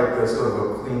 not like a sort of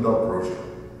a cleaned up version.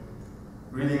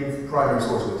 Reading primary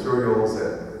source materials,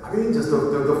 and I mean just the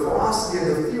ferocity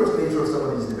and the fierce nature of some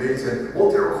of these debates and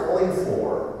what they're calling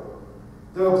for.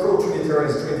 The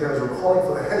pro-Trinitarians, Trinitarians were calling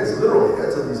for the heads, literally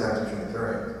heads of these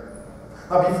anti-Trinitarians.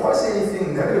 Now, before I say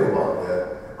anything negative about that,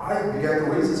 I began to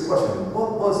raise this question: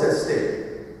 what was at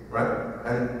stake, right?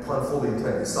 And pun fully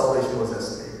intended, salvation was at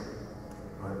stake.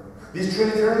 These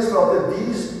Trinitarians felt that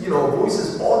these,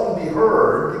 voices oughtn't be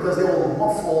heard because they will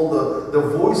muffle the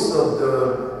voice of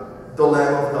the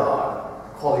Lamb of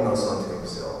God calling us unto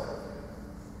Himself.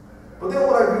 But then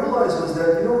what I realized was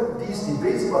that, these debates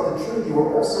debates about the Trinity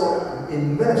were also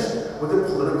enmeshed with the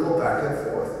political back and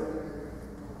forth.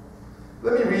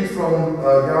 Let me read from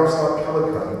Yaroslav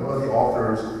Pelikan, one of the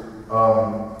authors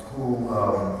who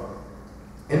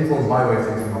influenced my way of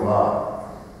thinking a lot.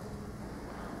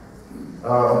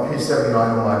 On page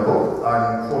 79 of my book,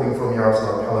 I'm quoting from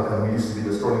Yaroslav Pelikan, who used to be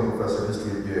the Sterling Professor of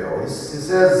History at Yale. He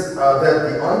says that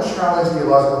the unchallenged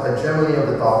theological hegemony of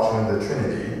the doctrine of the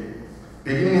Trinity,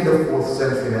 beginning in the 4th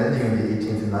century and ending in the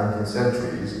 18th and 19th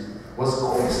centuries, was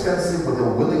coextensive with the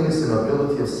willingness and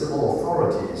ability of civil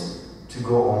authorities to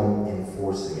go on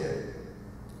enforcing it.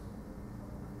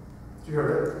 Did you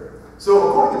hear that? So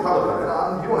according to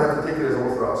Pelikan, and you don't have to take it as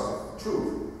orthodox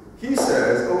truth, he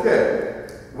says, okay,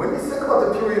 when you think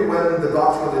about the period when the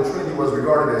doctrine of the Trinity was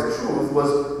regarded as truth,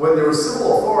 was when there was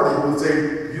civil authority who would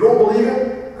say, you don't believe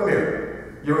it? Come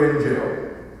here. You're in jail.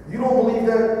 You don't believe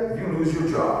that? You lose your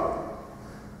job.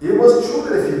 It was true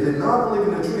that if you did not believe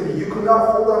in the Trinity, you could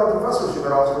not hold out a professorship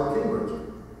at Oxford or Cambridge.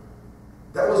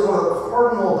 That was one of the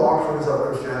cardinal doctrines of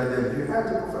Christianity that you had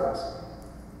to profess.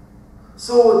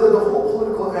 So the whole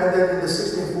political, and then in the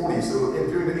 1640s, so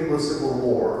during the English Civil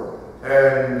War,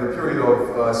 and the period of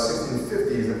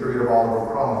 1650s, the period of Oliver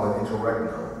Cromwell and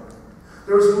interregnum,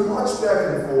 there was much back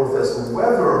and forth as to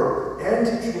whether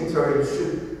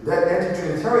that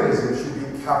anti-Trinitarianism should be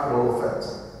capital offense.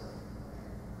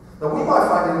 Now we might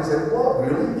find it and say, well,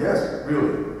 really? Yes,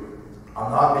 really. I'm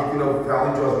not making a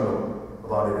valid judgment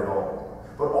about it at all.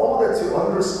 But all of that to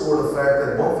underscore the fact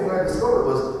that one thing I discovered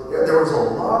was, yeah, there was a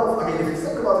lot of, if you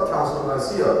think about the Council of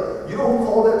Nicaea, you know who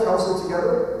called that council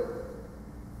together?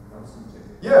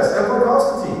 Yes, Emperor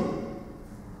Constantine.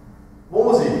 What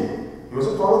was he? He was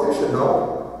a politician,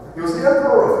 no? He was the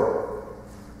emperor.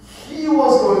 He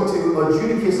was going to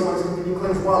adjudicate some of his competing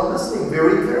claims while listening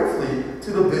very carefully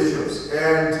to the bishops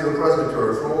and to the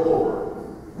presbyters from all over.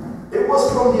 It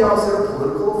was from the outset a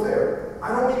political affair. I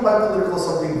don't mean by political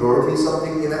something dirty,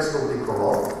 something inextricably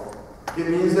corrupt. It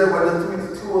means that when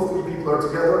the two or three people are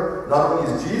together, not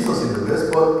only is Jesus in the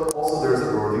midst, but also there's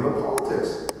a wording of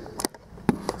politics.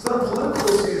 So the political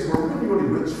issues were really, really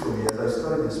rich for me as I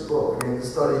studied this book.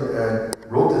 Studied and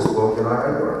wrote this book, and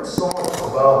I learned so much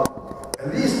about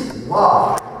at least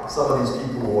why some of these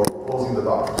people were opposing the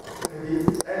doctrine of the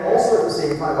Trinity, and also at the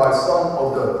same time by some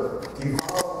of the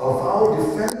avowed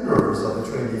defenders of the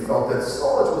Trinity felt that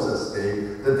so much was at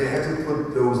stake that they had to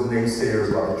put those naysayers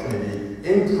about the Trinity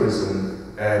in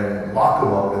prison and lock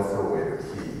them up and throw away the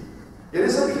key. It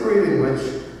is a period in which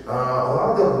a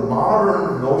lot of the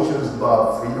modern notions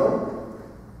about freedom,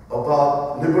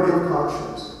 about liberty of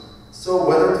conscience. So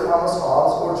whether Thomas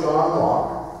Hobbes or John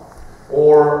Locke,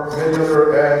 or many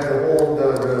other, and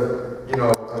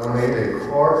René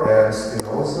Descartes and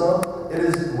Spinoza, it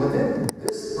is within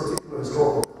this particular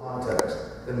historical context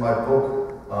that my book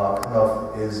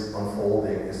is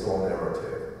unfolding its own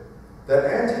narrative. That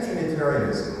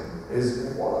anti-Trinitarianism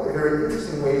is one of the very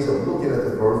interesting ways of looking at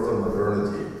the birth of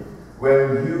modernity.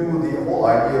 When the whole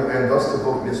idea, and thus the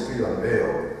book Mystery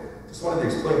Unveiled, just wanted to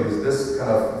explain this kind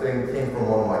of thing came from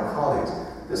one of my colleagues.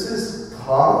 This is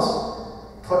Thomas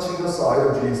touching the side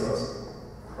of Jesus,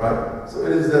 right? So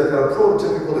it is the kind of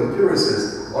prototypical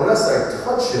empiricist. Unless I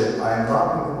touch it, I am not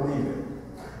going to believe it.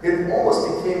 It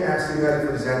almost became axiomatic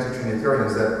for these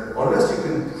anti-Trinitarians that unless you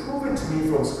can prove it to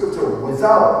me from Scripture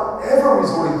without ever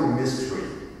resorting to mystery,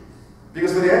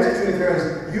 because for the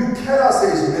anti-Trinitarians, you cannot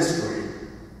say it's mystery,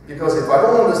 because if I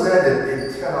don't understand it,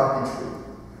 it cannot be true.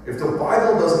 If the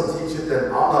Bible doesn't teach it, then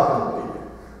I'm not going to believe it.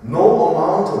 No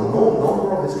amount or no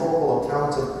number of historical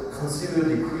accounts of considered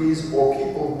decrees or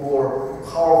people who are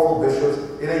powerful bishops,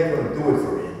 it ain't going to do it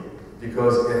for me.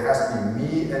 Because it has to be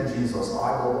me and Jesus,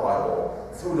 eyeball to eyeball,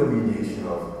 through the mediation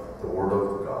of the Word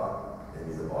of God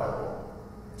in the Bible.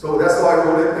 So that's why I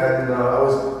wrote it, and I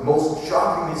was most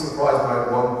shockingly surprised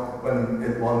when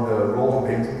it won the Roland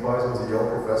Painting Prize. I was a Yale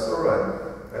professor,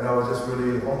 and I was just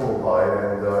really humbled by it.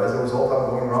 And as a result, I'm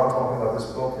going around talking about this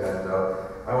book, and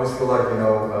I always feel like,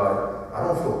 I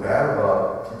don't feel bad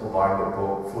about people buying the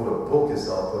book for the book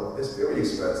itself, but it's very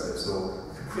expensive, so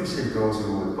I appreciate those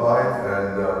who would buy it.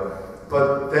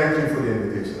 But thank you for the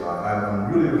invitation.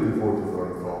 I'm really looking forward to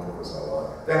learning from Professor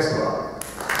Awad. Thanks a lot.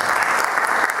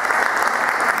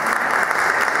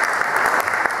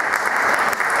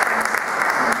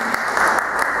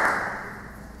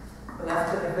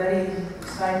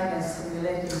 Exciting and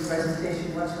stimulating presentation,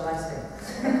 what shall I say?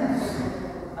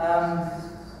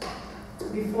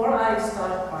 Before I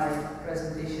start my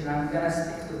presentation, I'm going to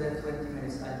stick to the 20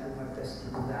 minutes. I'll do my best to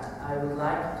do that. I would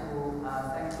like to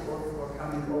thank you all for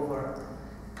coming over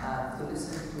to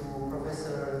listen to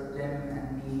Professor Lim and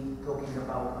me talking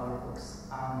about our books.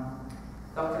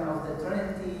 doctrine of the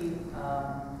Trinity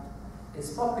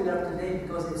is popular today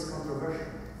because it's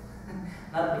controversial,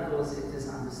 not because it is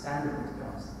understandable, to be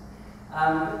honest.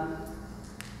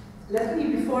 Let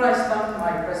me, before I start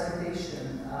my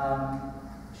presentation,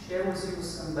 share with you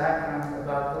some background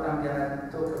about what I'm going to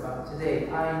talk about today.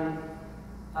 I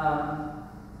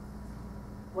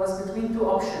was between two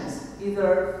options: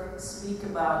 either speak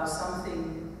about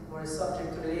something or a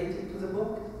subject related to the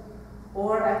book,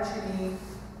 or actually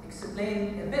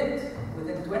explain a bit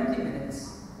within 20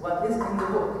 minutes what is in the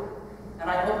book. And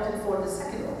I opted for the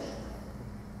second option.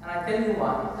 And I tell you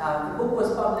why. The book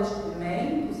was published in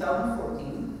May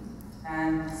 2014,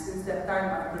 and since that time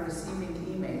I've been receiving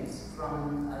emails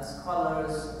from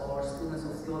scholars or students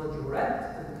of theology who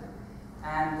read the book,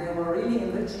 and they were really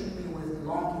enriching me with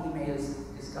long emails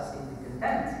discussing the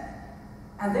content.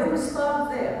 And they will start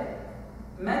there.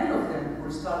 Many of them will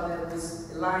start there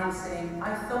with a line saying,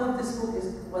 I thought this book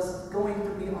was going to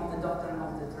be on the doctrine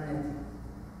of the Trinity.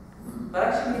 But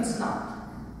actually it's not.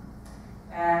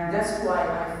 And that's why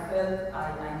I felt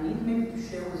I need maybe to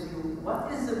share with you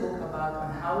what is the book about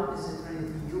and how is the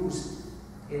Trinity used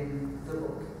in the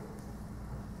book.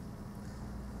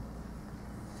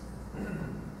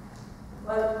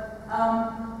 Well,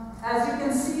 as you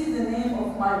can see, the name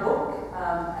of my book,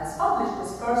 as published,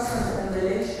 is Personhood and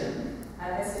Relation,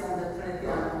 an essay on the Trinity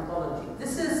and Ontology.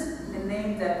 This is a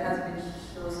name that has been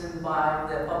chosen by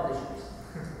the publishers.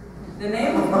 The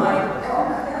name of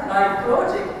my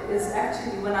project is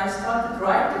actually, when I started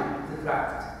writing the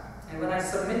draft, and when I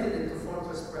submitted it to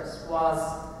Fortress Press, was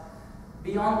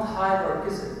Beyond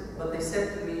Hierarchism. But they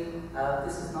said to me,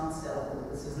 this is not sellable,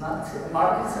 this is not a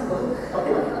marketable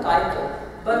title.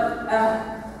 But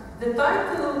the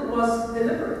title was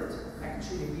deliberate,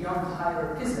 actually, Beyond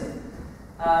Hierarchism.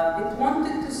 It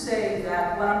wanted to say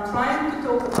that what I'm trying to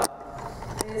talk about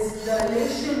is the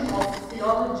relation of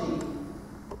theology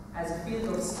as a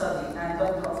field of study and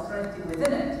doctrine of Trinity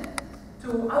within it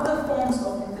to other forms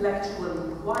of intellectual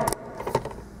inquiry,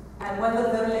 and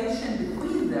whether the relation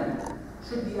between them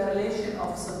should be a relation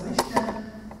of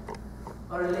submission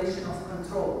or a relation of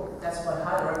control. That's what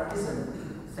hierarchism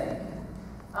thinks.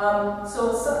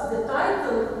 So the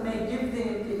title may give the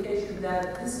implication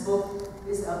that this book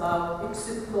is about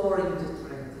exploring the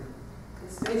Trinity.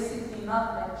 It's basically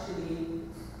not actually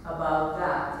about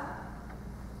that.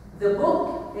 The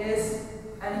book is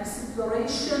an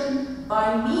exploration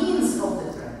by means of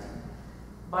the Trinity.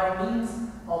 By means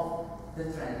of the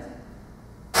Trinity.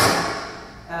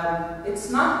 It's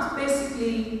not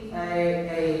basically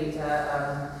a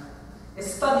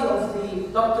study of the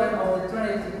doctrine of the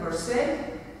Trinity per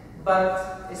se,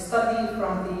 but a study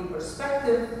from the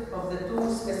perspective of the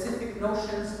two specific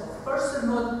notions of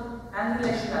personhood and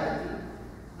relationality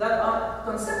that are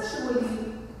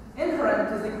conceptually inherent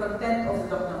to the content of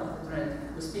the doctrine of the Trinity.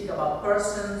 We speak about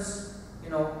persons,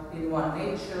 in one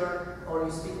nature, or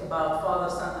you speak about Father,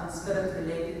 Son, and Spirit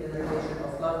related in the relation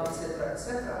of love, etc.,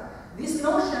 etc. These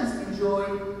notions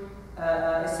enjoy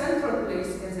a central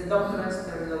place in the doctrine's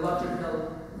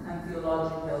terminological and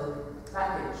theological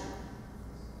package.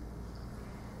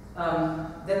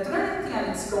 The Trinity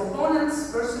and its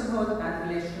components, personhood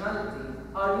and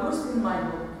relationality, are used in my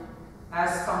book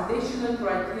as foundational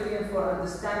criterion for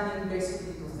understanding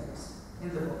basically two things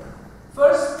in the book.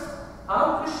 First,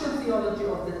 how Christian theology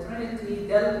of the Trinity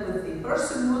dealt with the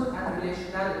personhood and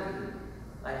relationality,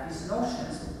 like these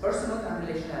notions of personhood and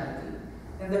relationality,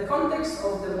 in the context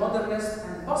of the modernist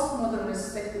and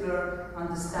postmodernist secular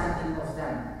understanding of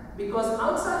them. Because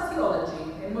outside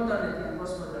theology, in modernity and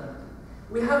postmodernity,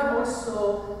 we have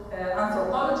also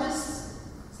anthropologists,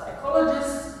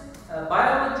 psychologists,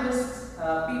 biologists,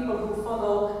 people who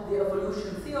follow the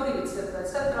evolution theory,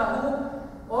 etc.,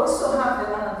 who also have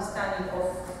their own understanding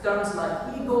of terms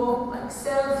like ego, like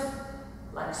self,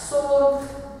 like soul,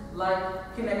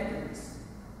 like connectedness.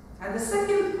 And the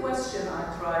second question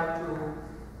I try to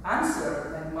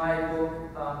answer in my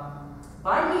book,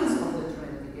 by means of the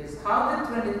Trinity, is how the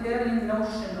Trinitarian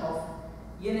notion of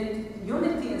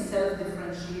unity and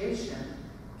self-differentiation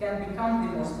can become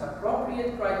the most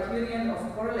appropriate criterion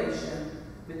of correlation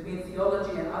between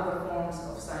theology and other forms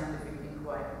of scientific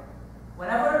inquiry.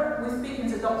 Whenever we speak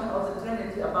in the doctrine of the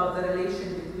Trinity about the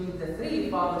relation between the three,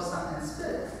 Father, Son, and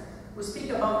Spirit, we speak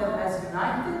about them as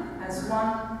united, as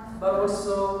one, but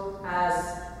also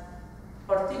as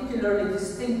particularly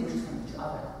distinguished from each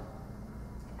other.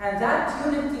 And that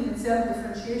unity and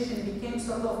self-differentiation became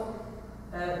sort of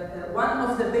one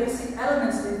of the basic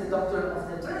elements in the doctrine of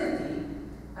the Trinity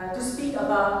to speak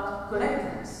about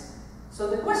connectedness. So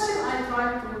the question I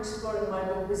tried to explore in my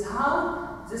book is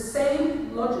how the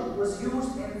same logic was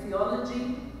used in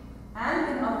theology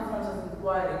and in other forms of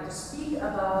inquiry to speak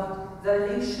about the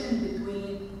relation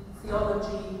between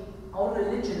theology or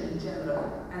religion in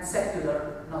general and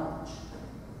secular knowledge.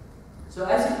 So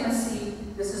as you can see,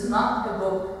 this is not a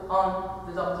book on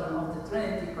the doctrine of the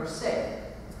Trinity per se.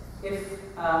 If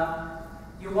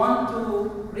you want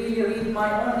to really read my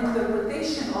own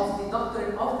interpretation of the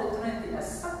doctrine of the Trinity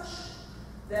as such,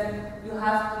 then you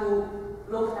have to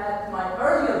look at my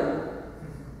earlier book.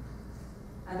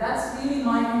 And that's really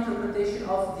my interpretation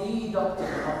of the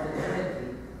doctrine of the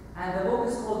Trinity. And the book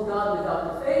is called God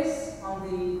Without a Face, on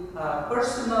the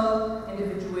personal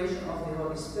individuation of the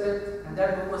Holy Spirit. And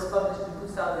that book was published in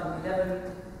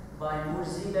 2011 by Moore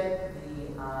Zebek,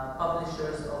 the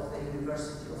publishers of the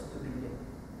University of Tübingen.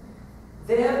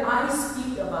 There I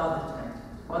speak about the Trinity.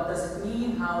 What does it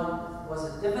mean? How was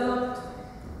it developed?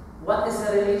 What is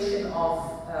the relation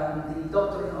of the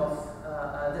doctrine of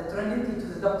the Trinity to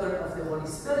the doctrine of the Holy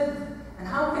Spirit? And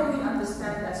how can we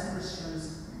understand as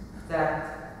Christians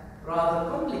that rather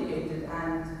complicated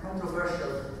and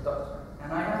controversial doctrine?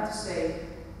 And I have to say,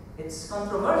 it's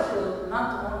controversial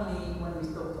not only when we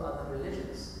talk to other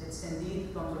religions. It's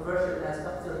indeed controversial, as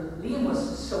Dr. Liam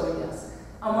was showing us,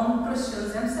 among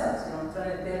Christians themselves,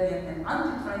 Trinitarian and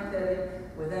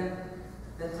anti-Trinitarian within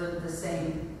the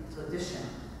same tradition.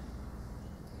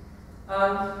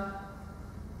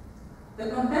 The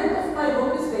content of my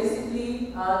book is basically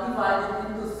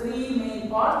divided into three main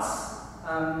parts.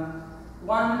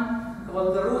 One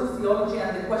called the root theology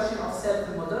and the question of self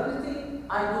in modernity.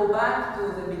 I go back to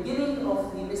the beginning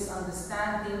of the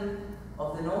misunderstanding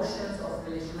of the notions of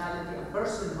relationality and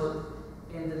personhood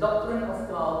in the doctrine of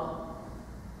God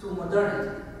to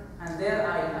modernity. And there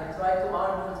I try to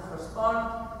argue in the first part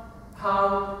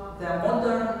how the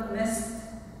modernist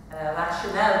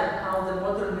rationality, how the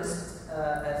modernist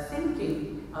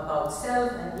thinking about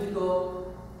self and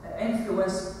ego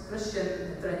influence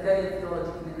Christian Trinitarian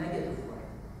theology in a negative way.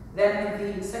 Then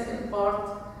in the second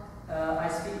part, I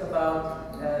speak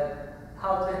about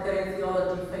how Trinitarian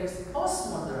theology faced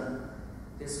postmodern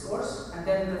discourse. And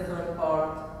then in the third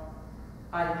part,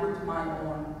 I put my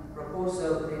own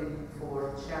proposal in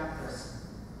 4 chapters.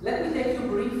 Let me take you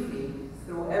briefly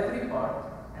through every part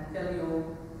and tell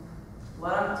you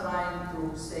what I'm trying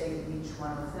to say in each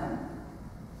one of them.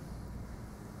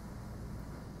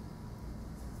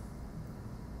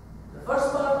 The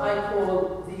first part I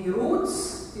call the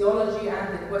roots, theology,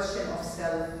 and the question of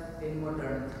self in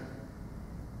modernity.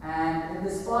 And in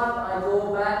this part, I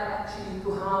go back actually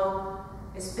to how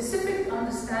a specific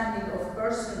understanding of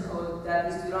personhood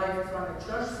that is derived from a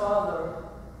church father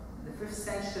in the 5th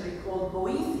century called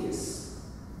Boethius,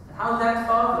 and how that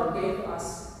father gave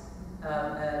us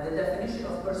the definition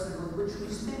of personhood, which we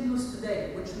still use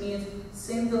today, which means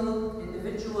single,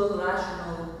 individual,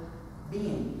 rational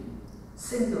being,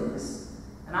 singleness.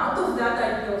 And out of that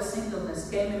idea of singleness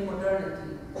came in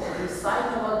modernity the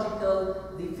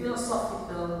psychological, the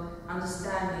philosophical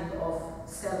understanding of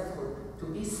selfhood. To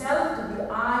be self, to be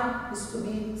I, is to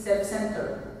be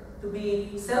self-centered, to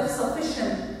be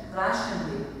self-sufficient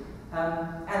rationally.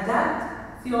 And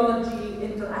that theology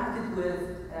interacted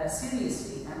with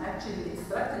seriously, and actually it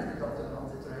threatened the doctrine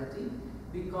of the Trinity,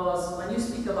 because when you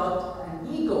speak about an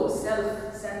ego,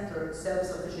 self-centered,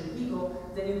 self-sufficient ego,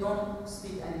 then you don't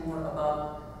speak anymore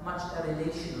about much a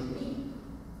relational being.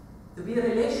 To be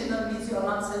relational means you are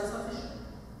not self-sufficient.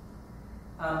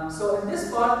 So in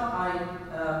this part,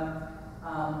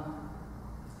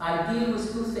 I deal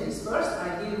with 2 things. First,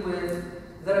 I deal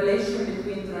with the relation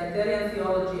between Trinitarian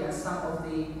theology and some of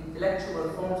the intellectual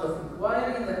forms of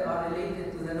inquiry that are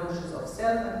related to the notions of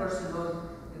self and personhood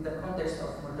in the context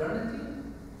of modernity.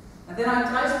 And then I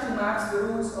try to map the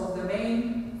roots of the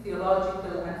main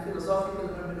theological and philosophical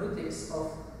hermeneutics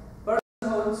of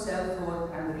personhood,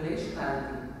 selfhood, and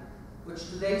relationality, which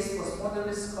today's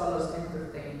postmodernist scholars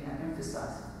entertain and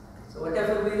emphasize. So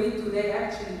whatever we read today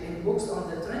actually in books on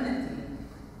the Trinity,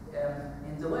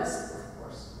 in the West, of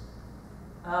course,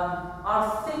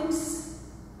 are things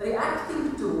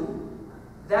reacting to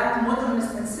that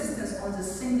modernist insistence on the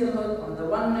singlehood, on the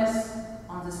oneness,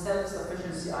 on the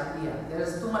self-sufficiency idea. There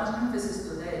is too much emphasis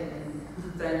today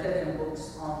in Trinitarian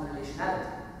books on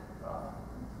relationality.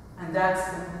 And that's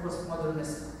the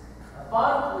postmodernist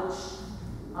part, which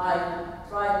I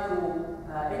try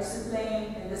to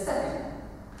explain in the second.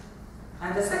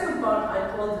 And the second part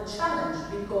I call the challenge,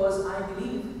 because I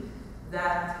believe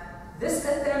that this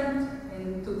attempt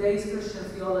in today's Christian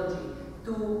theology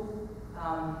to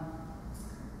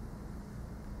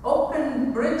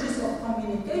open bridges of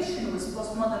communication with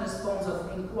postmodernist forms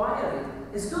of inquiry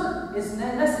is good, is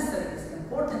necessary, is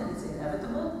important, is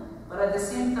inevitable, but at the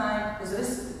same time is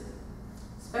risky.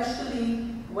 It's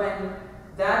especially when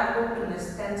that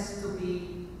openness tends to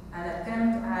be an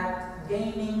attempt at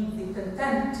gaining the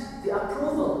content, the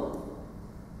approval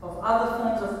of other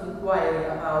forms of inquiry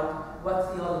about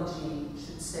what theology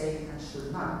should say and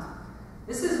should not.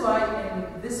 This is why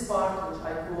in this part, which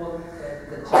I call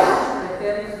the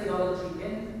Trinitarian theology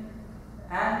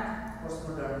and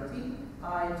postmodernity,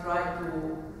 I try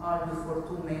to argue for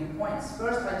two main points.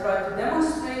 First, I try to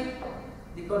demonstrate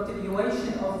the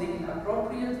continuation of the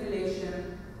inappropriate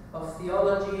relation of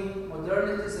theology,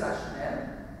 modernity's rationale,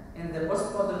 in the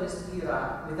postmodernist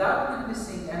era without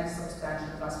witnessing any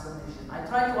substantial transformation. I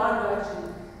try to argue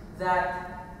actually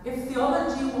that if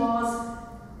theology was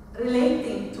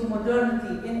relating to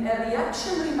modernity in a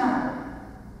reactionary manner,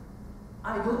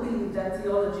 I do believe that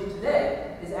theology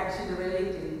today is actually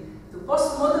relating to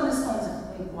postmodernist forms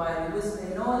of inquiry with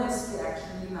a no less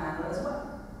reactionary manner as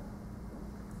well.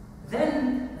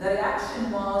 Then the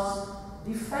reaction was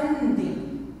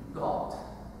defending God,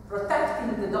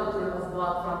 protecting the doctrine of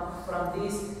God from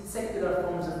these secular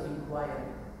forms of inquiry.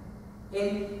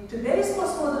 In today's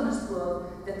postmodernist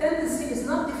world, the tendency is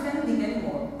not defending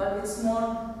anymore, but it's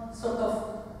more sort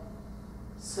of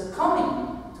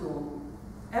succumbing to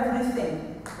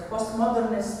everything the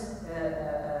postmodernist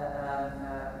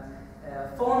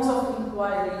forms of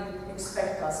inquiry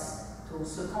expect us to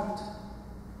succumb to.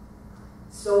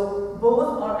 So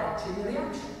both are actually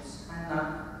reactions and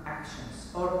not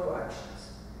actions or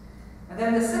coactions. And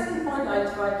then the second point I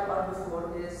try to argue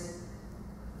for is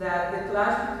that the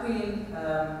clash between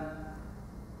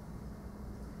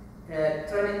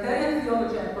Trinitarian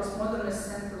theology and postmodernist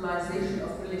centralization of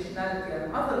relationality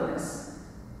and otherness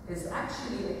is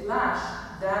actually a clash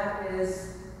that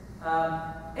is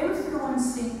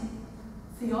influencing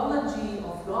theology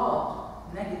of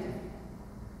God negatively.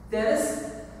 There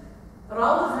is,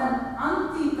 rather than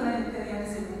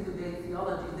anti-Trinitarianism in today's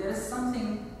theology, there is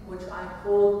something which I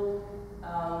call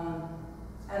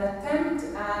an attempt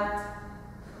at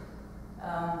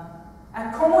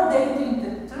accommodating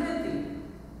the Trinity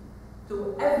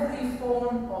to every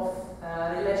form of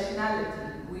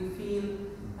relationality we feel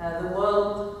the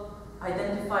world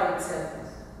identify itself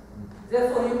with.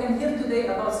 Therefore, you can hear today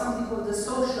about something called the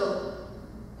social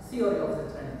theory of the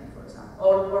Trinity, for example,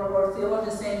 or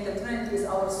theologians saying the Trinity is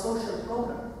our social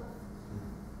program.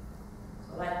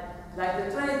 So like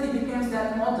the Trinity becomes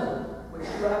that model which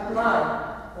you apply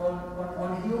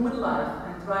on human life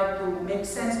and try to make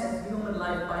sense of human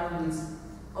life by means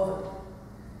of it.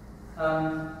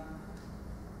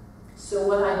 So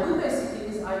what I do basically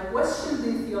is I question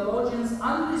the theologians'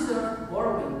 unreserved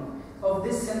borrowing of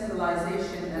this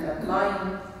centralization and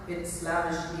applying it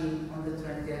lavishly on the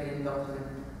Trinitarian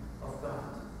doctrine of God.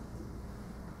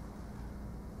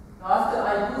 Now, after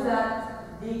I do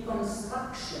that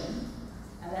deconstruction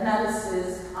and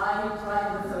analysis, I try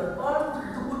in the third part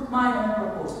to put my own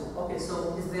proposal. Okay,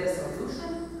 so is there a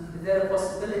solution? Is there a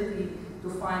possibility to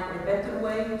find a better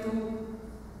way to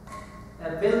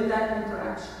build that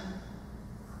interaction?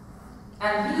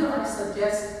 And here I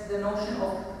suggest the notion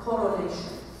of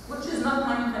correlation, which is not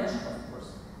my invention, of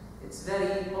course. It's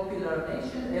very popular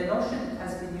notion. A notion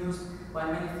has been used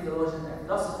by many theologians and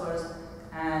philosophers,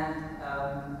 and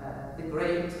the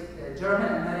great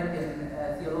German-American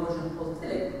theologian Paul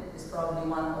Tillich is probably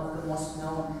one of the most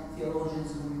known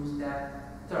theologians who use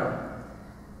that term.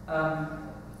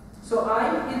 So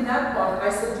in that part, I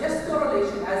suggest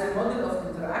correlation as a model of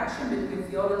interaction between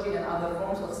theology and other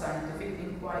forms of scientific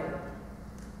inquiry.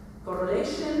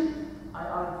 Correlation, I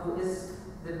argue, is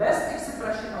the best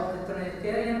expression of the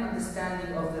Trinitarian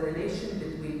understanding of the relation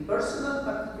between personal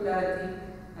particularity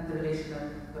and relational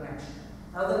connection.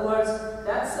 In other words,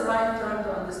 that's the right term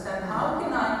to understand how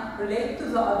can I relate to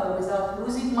the other without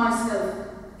losing myself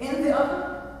in the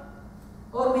other,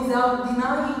 or without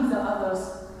denying the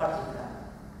other's particularity.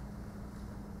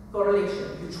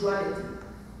 Correlation, mutuality,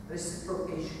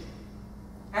 reciprocation.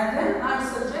 And then I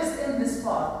suggest in this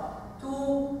part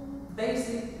two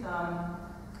basic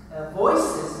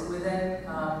voices within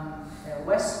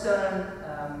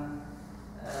Western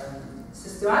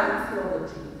systematic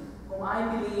theology, whom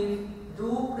I believe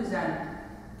do present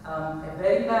a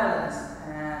very balanced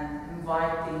and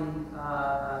inviting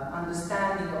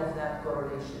understanding of that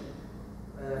correlation.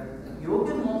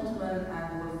 Jürgen Moltmann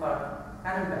and Wolfgang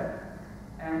Annenberg.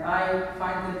 And I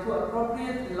find them two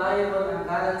appropriate, reliable, and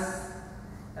balanced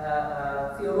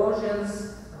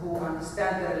theologians who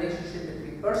understand the relationship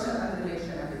between person and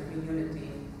relation and between unity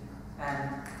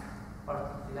and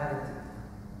particularity.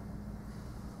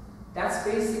 That's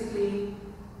basically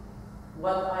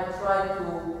what I try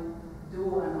to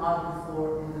do and argue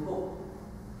for in the book.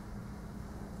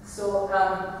 So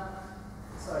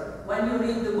when you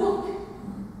read the book,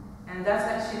 and that's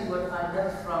actually what I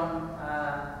got from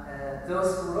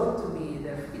those who wrote to me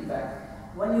their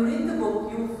feedback. When you read the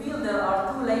book, you feel there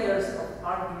are two layers of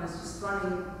arguments just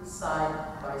running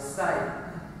side by side.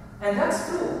 And that's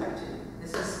true, actually.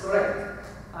 This is correct.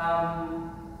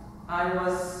 I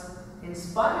was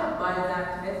inspired by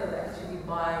that method, actually,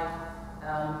 by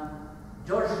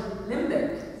George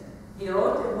Limbeck. He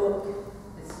wrote a book,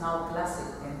 it's now classic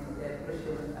in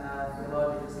Christian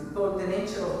theology, it's called The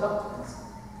Nature of Doctrines.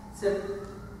 It's a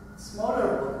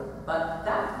smaller book, but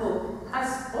that book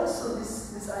has also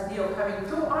this idea of having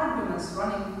two arguments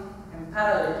running in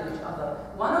parallel to each other.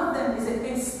 One of them is a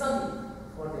case study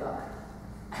for the other.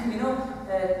 And you know,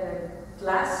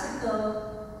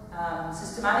 classical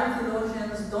systematic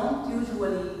theologians don't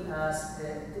usually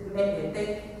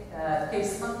take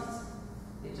case studies.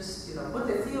 They just put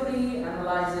a theory,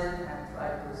 analyze it, and try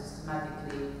to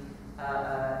systematically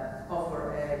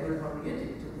offer a good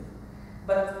hermeneutic to it.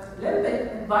 But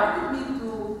Lembeck invited me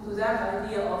to that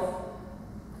idea of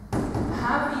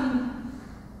having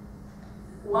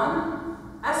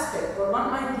one aspect or one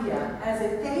idea as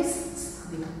a case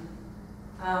study,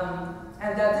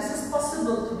 and that this is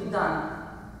possible to be done,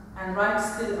 and write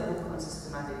still a book on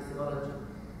systematic theology.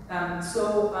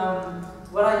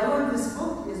 What I do in this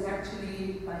book is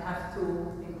actually, I have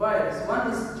two inquiries.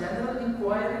 One is general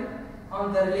inquiry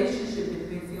on the relationship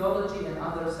between theology and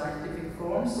other scientific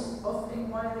forms of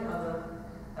inquiry, other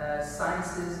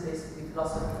sciences, basically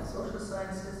philosophy and social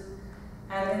sciences.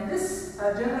 And in this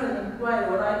general inquiry,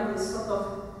 what I do is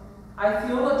I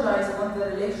theologize on the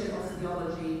relation of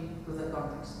theology to the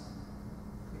context.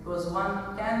 Because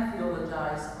one can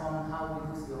theologize on how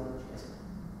we do theology as well.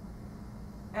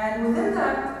 And within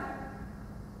that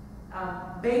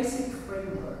basic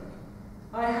framework,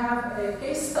 I have a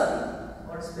case study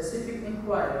or a specific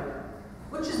inquiry,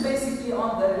 which is basically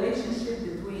on the relationship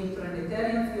between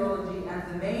Trinitarian theology and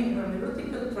the main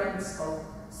hermeneutical trends of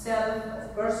self,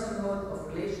 of personhood,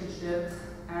 of relationship,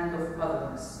 and of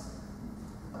otherness.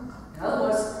 In other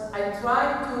words, I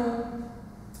try to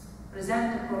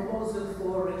present a proposal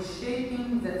for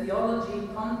reshaping the theology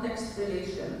context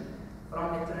relation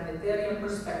from a Trinitarian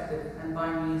perspective and by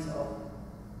means of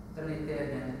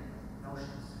Trinitarian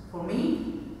notions. For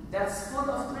me, that's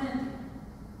full of Trinity.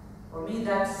 For me,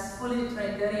 that's fully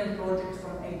Trinitarian project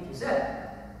from A to Z.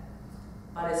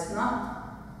 But it's not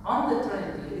on the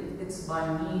Trinity, it's by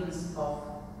means of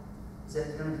the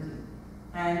Trinity.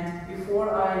 And before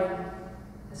I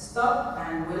stop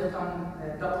and welcome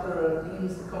Dr.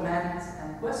 Dean's comments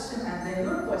and questions, and then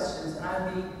your questions, and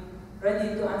I'll be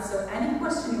ready to answer any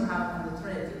question you have on the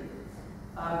Trinity.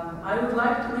 I would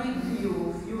like to read to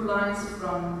you a few lines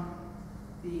from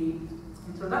the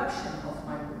introduction of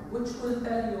my book, which will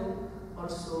tell you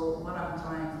also what I'm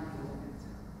trying to do with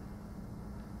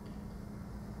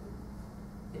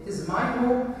it. It is my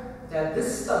hope that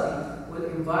this study will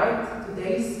invite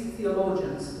today's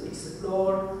theologians to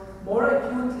explore more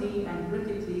acutely and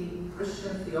critically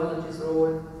Christian theology's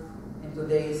role in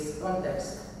today's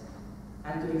context,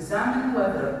 and to examine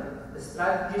whether the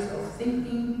strategies of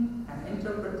thinking and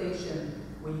interpretation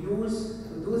we use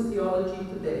to do theology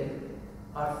today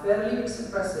are fairly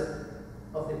expressive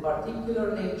of the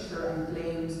particular nature and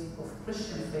claims of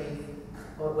Christian faith,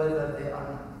 or whether they are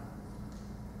not.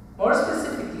 More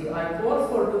specifically, I call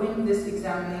for doing this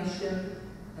examination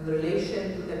in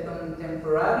relation to the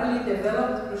contemporarily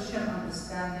developed Christian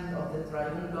understanding of the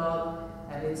triune God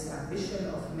and its ambition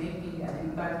of making an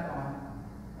impact on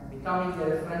and becoming the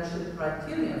referential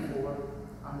criterion for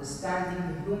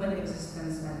understanding the human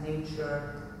existence and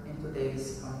nature in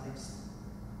today's context.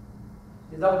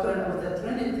 The doctrine of the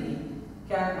Trinity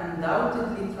can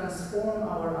undoubtedly transform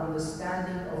our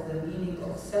understanding of the meaning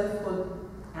of selfhood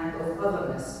and of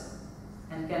otherness,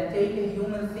 and can take a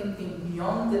human thinking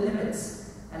beyond the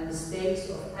limits and mistakes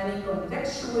of any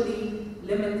contextually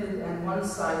limited and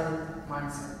one-sided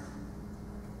mindset.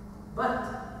 But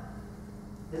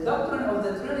the doctrine of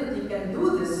the Trinity can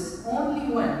do this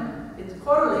only when it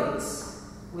correlates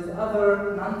with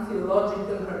other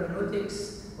non-theological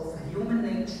hermeneutics of human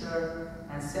nature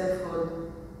and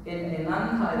selfhood in a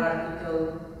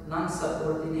non-hierarchical,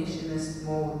 non-subordinationist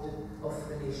mode of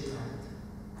relationality.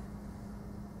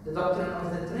 The doctrine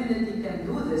of the Trinity can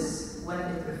do this when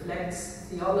it reflects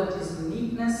theology's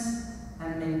uniqueness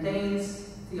and maintains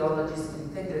theology's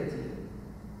integrity.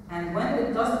 And when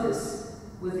it does this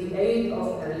with the aid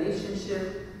of a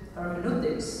relationship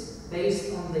hermeneutics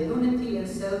based on the unity and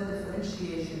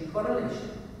self-differentiation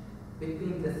correlation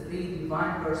between the three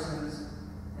divine persons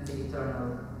and the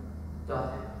eternal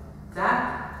Godhead.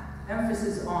 That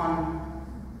emphasis on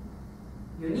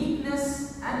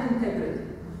uniqueness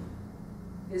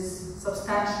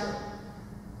substantial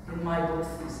in my book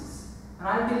thesis. And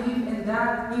I believe in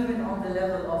that even on the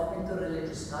level of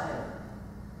interreligious dialogue.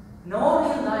 No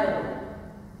real dialogue,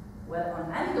 well,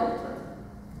 on any doctrine,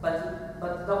 but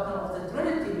the doctrine of the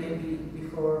Trinity maybe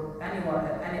before any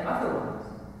other one,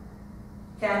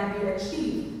 can be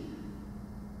achieved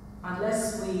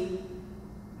unless we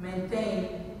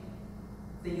maintain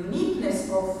the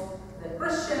uniqueness of the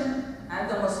Christian and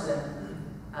the Muslim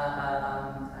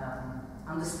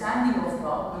understanding of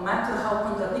God, no matter how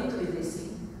contradictory they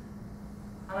seem,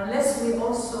 and unless we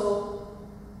also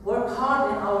work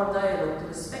hard in our dialogue to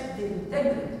respect the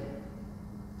integrity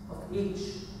of each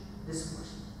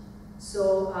discourse.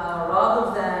 So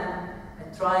rather than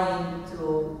trying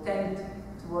to tend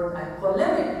toward a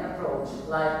polemic approach,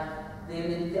 like the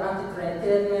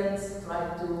anti-Trinitarians try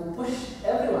to push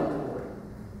everyone toward,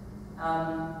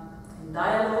 in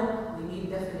dialogue, we need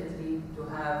definitely to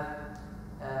have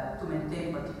to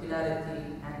maintain particularity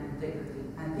and integrity.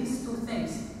 And these two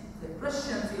things, the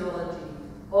Christian theology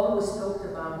always talked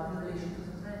about in relation to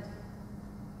the Trinity.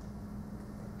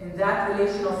 In that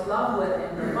relation of love,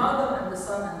 wherein the Father and the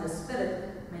Son and the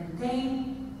Spirit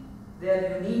maintain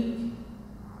their unique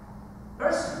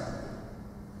personhood,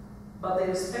 but they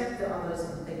respect the other's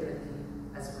integrity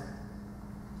as well.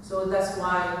 So that's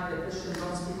why the Christians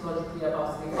don't speak logically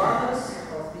about three fathers,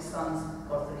 or three sons,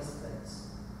 or three spirits.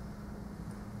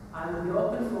 I will be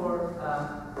open for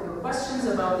your questions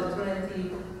about the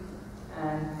Trinity,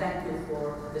 and thank you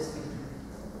for listening to me.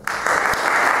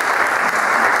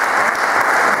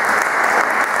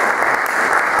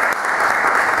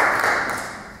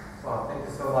 Well, thank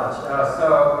you so much.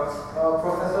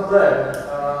 Professor Lin,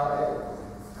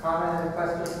 comment and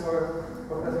questions for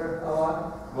Professor Awad?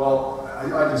 Well,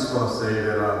 I just want to say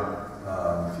that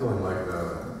I'm feeling like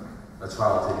a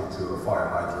child taken to a fire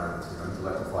hydrant,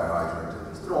 intellectual fire hydrant, and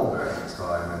just throw him back next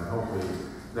time, and hopefully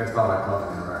next time I come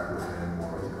and interact with him, or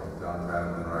he comes down the path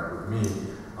and interact with me,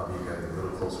 I'll be getting a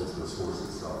little closer to the source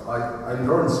itself. I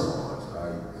learned so much.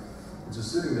 I'm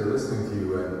just sitting there listening to you,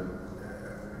 and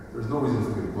there's no reason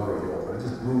for me to butter you up, but it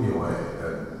just blew me away.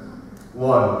 And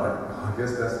one, I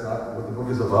guess that's not what the book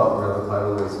is about. The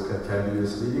title can be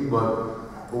misleading, but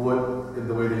what, in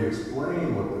the way they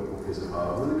explain what the book is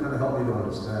about, really kind of helped me to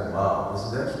understand, wow, this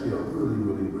is actually a really,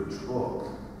 really rich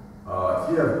book. If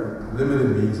you have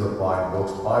limited means of buying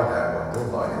books, buy that one,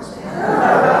 don't buy this one.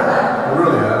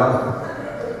 Really,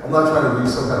 I'm not trying to be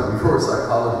some kind of reverse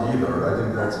psychology either. I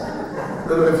think that's,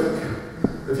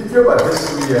 if you care about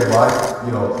history and why,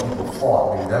 people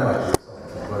fought, maybe that might be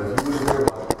something. But if you really care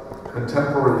about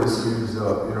contemporary issues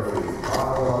of interfaith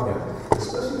dialogue, and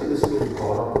especially the issue you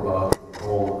brought up about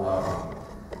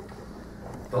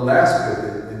the last bit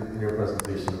in your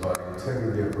presentation about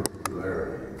integrity and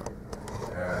particularity,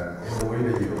 and in the way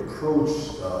that you approach,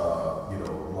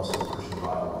 Muslim-Christian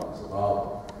dialogues about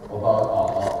Allah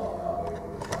and what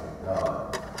we're trying to God.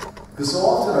 Because so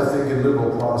often I think in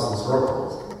liberal Protestant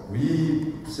circles, we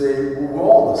say, well, we're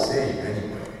all the same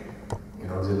anyway.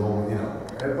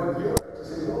 But you have to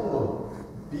say, no,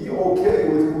 be okay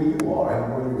with who you are and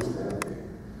where you're standing,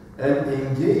 and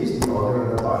engage the other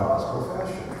in a dialogical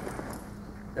fashion.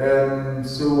 And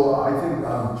so I think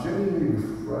I'm genuinely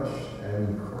refreshed and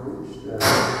encouraged that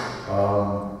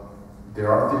there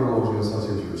are theologians such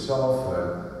as yourself,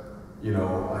 and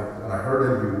I heard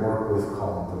that you work with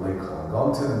the late Colin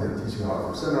Gunton, and they're teaching at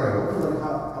Hartford Seminary. I wonder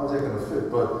how's that going to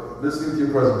fit? But listening to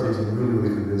your presentation really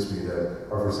convinced me that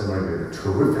Hartford Seminary made a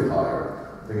terrific hire.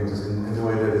 I think just in a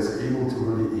way that is able to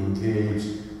really engage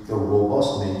the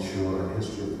robust nature and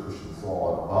history of Christian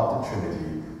thought about the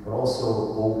Trinity, but also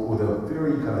with a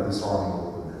very kind of disarming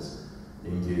openness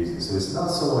engaged. So it's not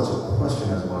so much a question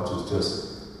as much as just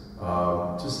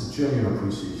a genuine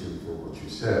appreciation for what you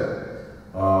said.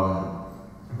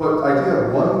 But I do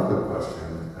have one quick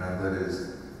question, and that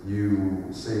is, you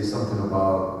say something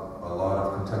about a lot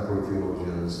of contemporary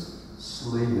theologians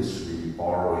slavishly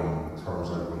borrowing terms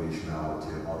like relationality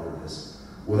and otherness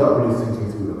without really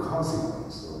thinking through the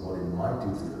consequence of what it might do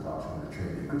to the doctrine of the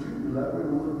Trinity. Could you elaborate a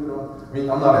little bit on? I mean,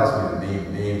 I'm not asking you to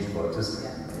name names, but just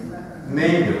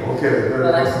name them. Okay.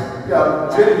 I'm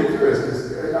genuinely curious, because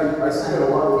I see that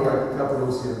a lot of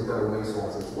Cappadocians got a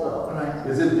Renaissance as well. Right.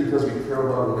 Is it because we care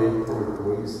about relate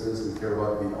proesis, we care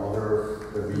about the other,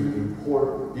 that we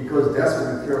import, because that's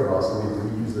what we care about, so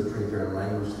we use the Trinitarian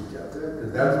language to get there?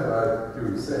 Because that's what I hear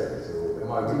you say. So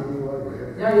am I reading you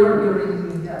right? Yeah, you're reading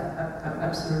me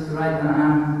absolutely right. And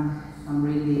I'm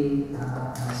really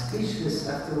speechless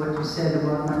after what you said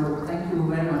about my book. Thank you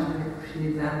very much. I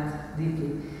appreciate that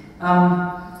deeply.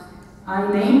 I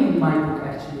name in my book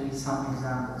actually some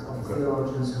examples of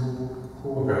theologians who who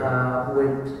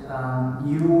would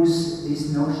use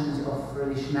these notions of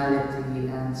relationality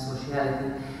and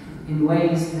sociality in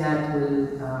ways that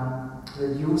will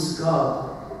reduce God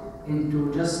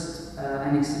into just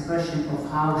an expression of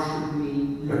how should we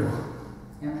live.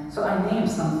 Yeah. So I name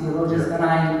some theologians and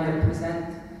I present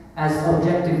as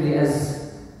objectively as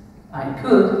I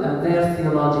could their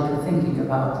theological thinking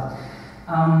about it.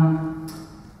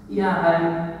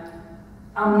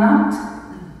 I'm not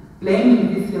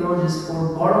blaming the theologians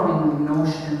for borrowing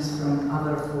notions from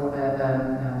other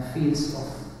fields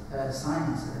of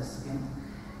sciences.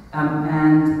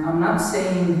 And I'm not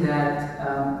saying that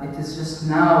it is just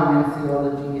now when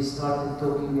theology started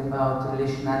talking about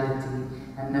relationality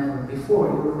and never before.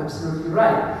 You're absolutely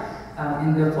right.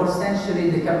 In the 4th century,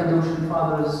 the Cappadocian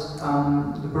Fathers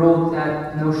brought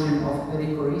that notion of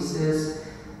perichoresis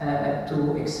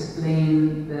to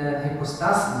explain the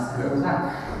hypostasis and all that.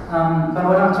 But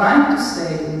what I'm trying to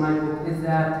say in my book is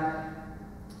that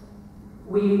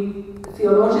we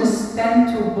theologians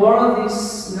tend to borrow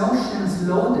these notions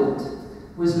loaded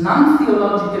with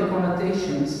non-theological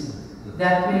connotations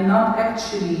that may not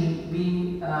actually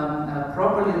be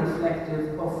properly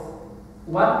reflective of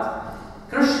what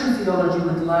Christian theology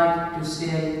would like to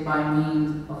say by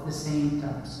means of the same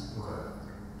terms.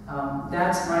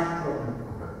 That's my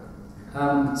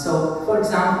problem. So, for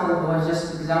example, or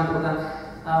just an example of that,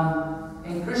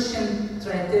 in Christian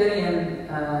Trinitarian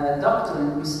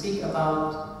doctrine, we speak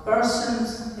about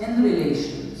persons in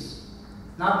relations,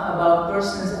 not about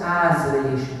persons as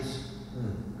relations.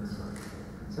 That's right.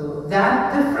 So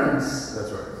that difference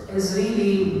is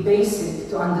really basic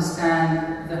to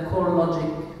understand the core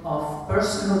logic of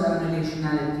personhood and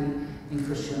relationality in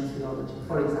Christian theology,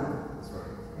 for example. That's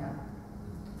right.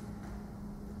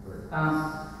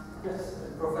 Yes,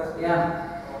 Professor. Yeah.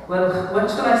 Well, what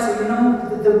shall I say? You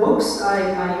know, the books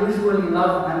I usually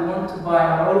love and want to buy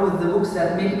are always the books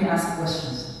that make me ask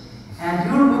questions.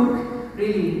 And your book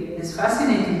really is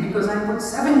fascinating because I put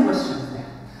 7 questions there.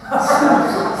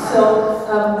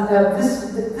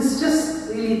 This just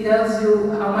really tells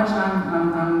you how much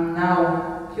I'm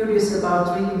now curious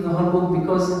about reading the whole book,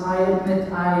 because I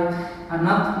admit I'm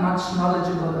not much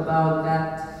knowledgeable about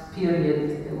that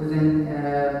period within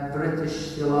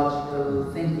British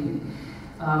theological thinking.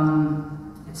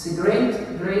 It's a great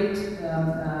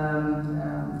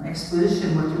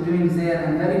exposition what you're doing there,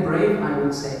 and very brave, I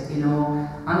would say, you know,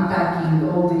 unpacking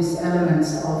all these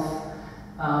elements of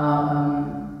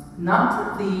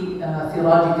not the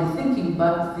theological thinking,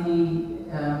 but the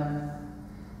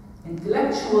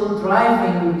intellectual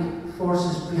driving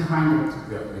forces behind it.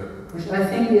 Which I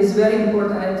think is very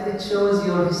important. It shows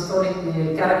your historical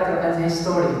character as a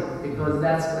historian, because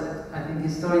that's what I think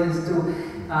historians do.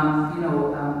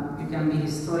 You can be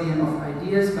historian of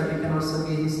ideas, but you can also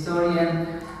be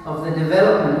historian of the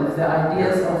development of the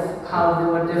ideas, of how they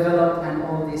were developed, and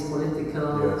all these political,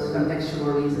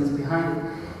 contextual reasons behind it.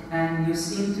 And you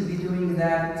seem to be doing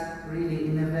that really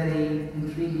in a very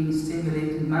intriguing,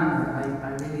 stimulating manner. I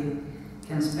really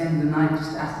can spend the night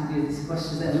just asking you these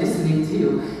questions and listening to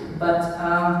you. But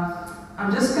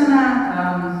I'm just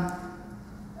gonna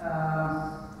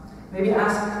maybe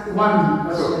ask one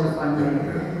question, if I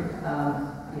may.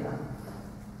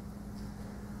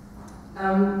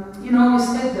 You know, you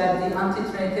said that the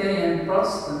anti-Trinitarian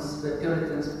Protestants, the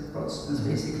Puritans, Protestants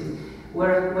basically,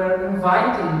 were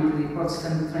inviting the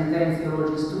Protestant Trinitarian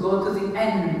theologians to go to the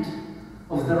end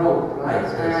of the road, right?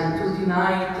 And to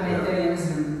deny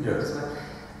Trinitarianism.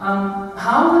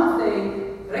 How would they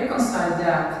reconcile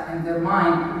that in their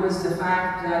mind with the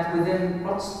fact that within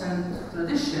Protestant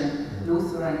tradition,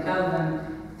 Luther and Calvin,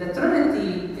 the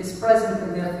Trinity is present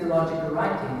in their theological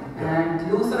writing,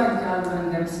 and Luther and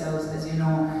Calvin themselves, as you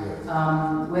know,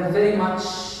 were very much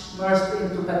immersed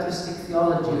into patristic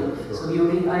theology. So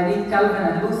I read Calvin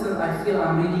and Luther, I feel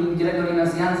I'm reading Gregory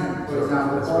Nazianzen, for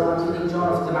example, or I'm reading John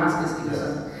of Damascus.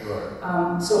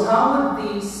 So how would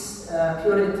these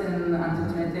Puritan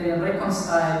anti-Trinitarian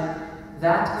reconcile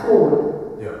that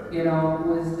core, you know,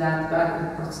 with that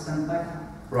Protestant background?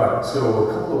 Right, so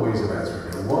a couple of ways of answering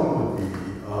it. One would be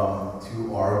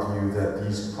to argue that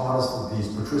these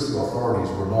patristic authorities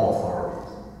were no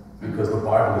authorities, because the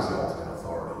Bible is the ultimate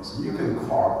authority. So you can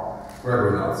carve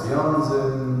Gregory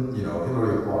Nazianzen, you know,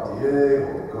 Hilary of Poitiers,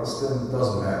 or Augustine,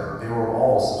 doesn't matter. They were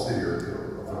all subsidiary to the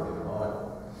authority of the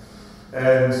Bible.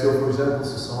 And so, for example,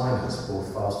 Socinus, both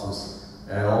Faustus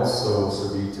and also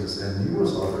Servetus and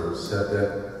numerous others, said that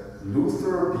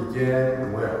Luther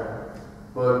began well,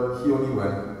 but he only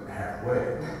went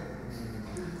halfway.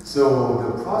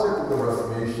 So the project of the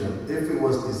Reformation, if it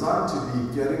was designed to be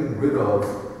getting rid of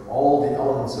all the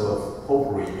elements of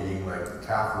popery, meaning like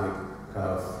Catholic kind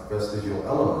of vestigial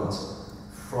elements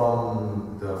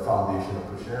from the foundation of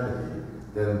Christianity,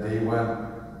 then they went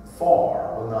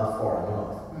far, but not far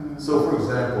enough. So, for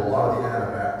example, a lot of the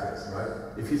Anabaptists, right?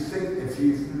 If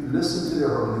you listen to their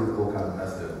hermeneutical kind of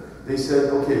method, they said,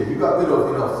 okay, you got rid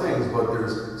of enough things, but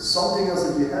there's something else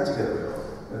that you had to get rid of,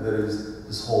 and that is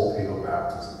this whole paedo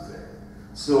baptism thing.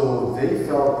 So they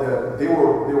felt that they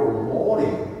were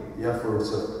lauding the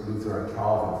efforts of Luther and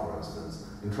Calvin, for instance,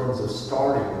 in terms of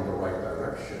starting in the right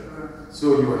direction.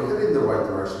 So you were heading in the right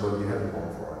direction, but you hadn't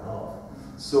gone far enough.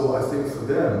 So I think for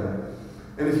them,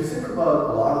 and if you think about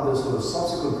a lot of the sort of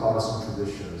subsequent Protestant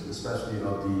traditions, especially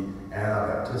of the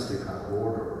Anabaptistic kind of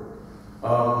order,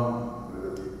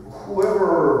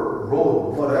 whoever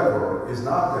wrote whatever is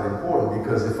not that important,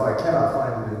 because if I cannot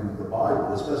find it in the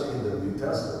Bible, especially in the New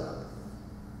Testament,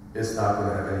 it's not going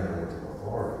to have any normative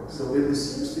authority. So it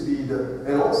seems to be that,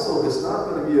 and also it's not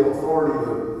going to be an authority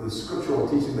of the scriptural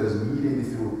teaching that is mediated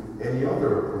through any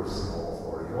other personal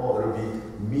authority at all. It'll be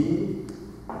me,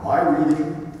 my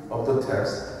reading of the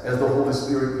text, as the Holy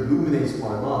Spirit illuminates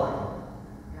my mind.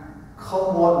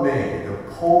 Come what may, the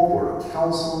Pope or the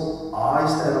Council, I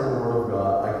stand on the Word of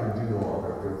God, I can do no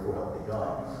other, therefore help me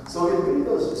God. So it really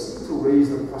does seem to raise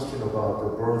the question about the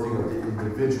birthing of the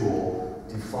individual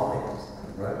defiance,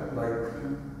 right? Like,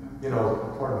 you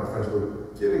know, pardon my French,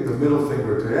 but giving the middle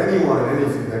finger to anyone and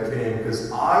anything that came, because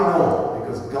I know,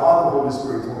 because God the Holy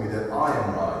Spirit told me that I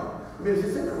am right. I mean, if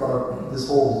you think about this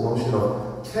whole notion of,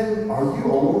 are you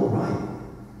alone right?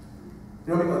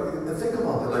 You know what I mean? Like, think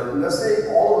about that. Like, let's say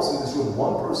all of us in this room,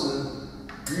 one person,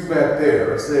 you back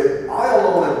there, say, I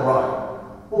alone am right.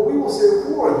 Well, we will say,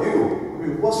 who are you? I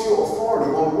mean, what's your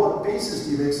authority? On what basis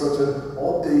do you make such an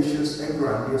audacious and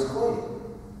grandiose claim?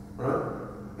 Right?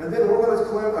 And then we're going to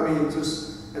claim,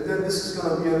 and then this is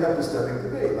going to be an epistemic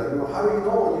debate. Like, you know, how do you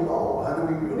know what you know? How do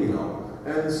we really know?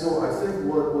 And so I think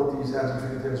what these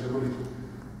anti-Trinitarians are really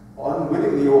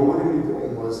unwittingly or wittingly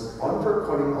doing was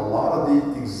undercutting a lot of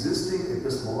the existing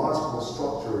epistemological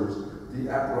structures, the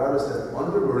apparatus that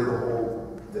undergirded the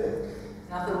whole thing.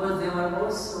 In other words, they were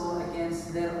also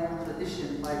against their own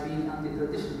tradition by being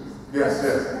anti-traditionalists. Yes,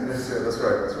 that's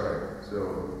right.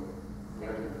 So,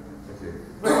 thank you.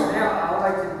 Now, I would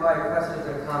like to invite questions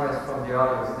and comments from the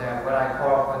audience. Now, when I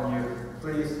call upon you,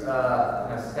 please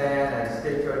stand and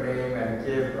state your name and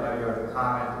give your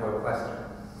comment or question.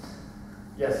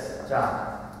 Yes,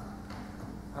 John.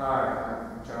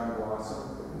 Hi, I'm John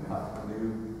Blossom,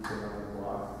 new to the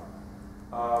block.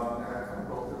 And I found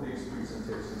both of these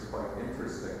presentations quite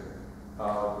interesting.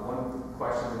 One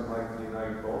question that might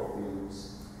unite both views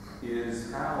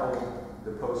is how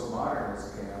the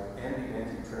postmodernist camp and the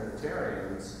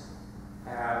anti-Trinitarians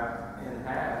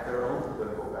had their own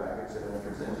political baggage that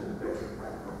enters into the picture.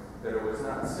 That it was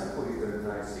not simply the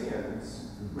Nicaeans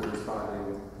who were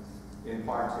responding in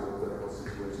part to a political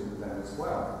situation with them as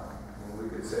well. And we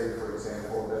could say, for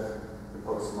example, that the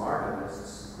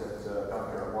postmodernists that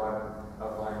Dr. Awad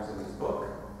outlines in his book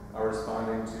are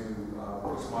responding to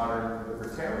postmodern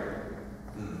libertarian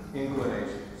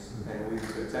inclinations. And we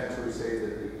could potentially say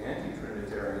that the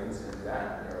anti-Trinitarians in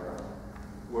that era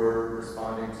were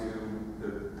responding to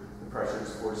the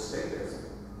pressures for statism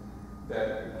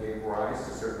that gave rise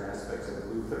to certain aspects of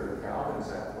Luther and Calvin's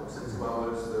outlook, as well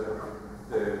as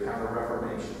the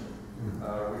Counter-Reformation,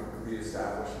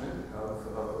 re-establishment of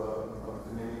the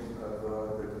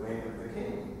domain of the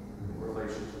king in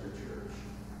relation to the church.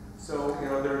 So, you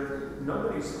know,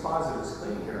 nobody's closet is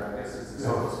clean here, I guess is the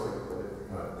simplest way to put it.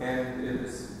 Right. And it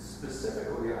is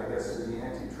specifically, I guess, to the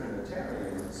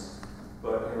anti-Trinitarians,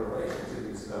 but in relation to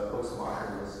these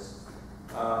postmodernists,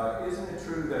 isn't it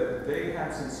true that they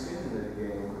have some skin in the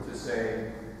game to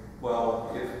say,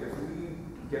 well, if we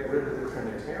get rid of the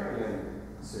Trinitarian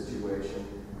situation,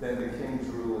 then the king's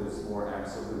rule is more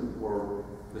absolute, or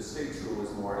the state's rule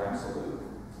is more absolute,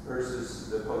 versus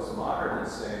the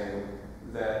postmodernists saying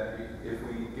that if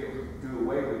we do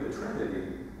away with the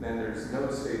Trinity, then there's no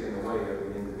state in the way of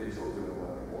the individual doing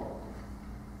what they want.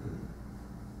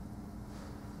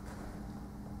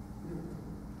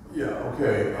 Yeah,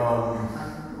 okay.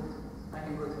 I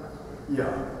can go to that.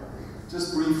 Yeah.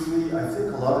 Just briefly, I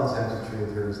think a lot of these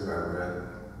anti-Trinitarians that I read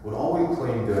would always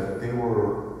claim that they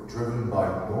were driven by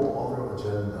no other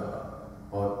agenda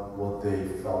but what they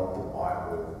felt the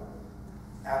Bible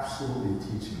absolutely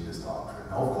teaching this doctrine.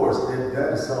 Now, of course,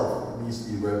 that itself needs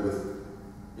to be read with,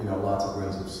 lots of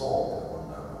grains of salt at one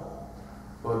level.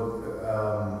 But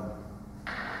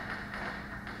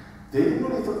they didn't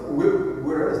really think,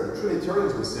 whereas the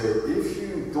Trinitarians would say, if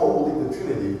you don't believe the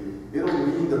Trinity, it'll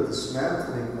mean the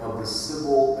dismantling of the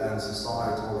civil and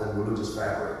societal and religious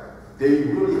fabric. they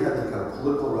really had the kind of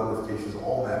political ramifications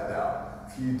all mapped out.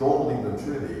 If you don't believe in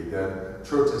Trinity, then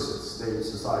churches, state,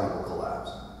 society will collapse.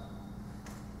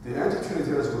 The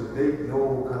anti-Trinitarians would make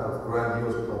no kind of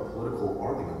grandiose political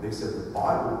argument. They said the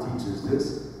Bible teaches this,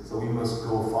 so we must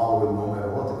go follow it no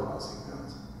matter what the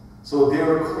consequence. So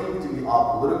their claim to be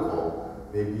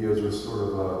apolitical maybe as a sort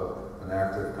of an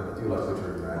act of kind of theological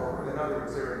Well, in other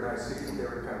words, they were Nicene, they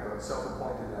were kind of a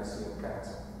self-appointed Nicene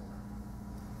council.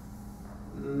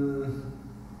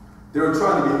 They were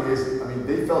trying to be, I mean,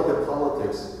 they felt that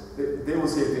politics, they would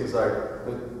say things like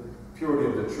the purity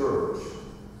of the church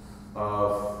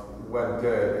went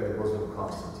dead in the bosom of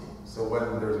Constantine. So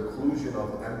when there's a collusion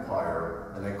of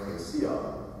empire and ecclesia,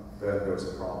 then there's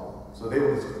a problem. So they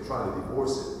were trying to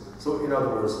divorce it. So in other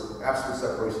words, absolute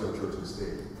separation of church and state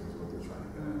is what they're trying to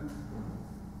get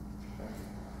at.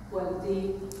 Well,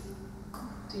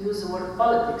 to use the word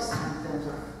politics in terms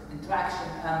of interaction,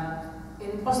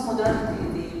 in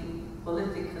postmodernity, the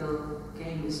political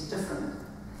game is different.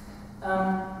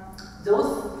 Those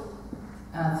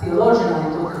theologians I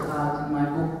talk about in my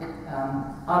book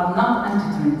are not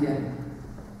anti-Trinitarian.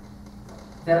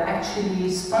 They're actually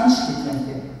staunchly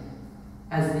Trinitarian,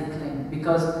 as they claim,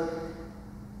 because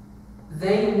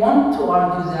they want to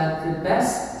argue that the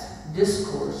best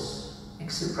discourse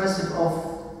expressive of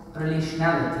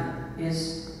relationality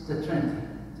is the Trinity,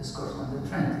 discourse on the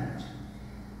Trinity.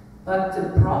 But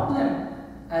the problem,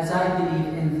 as I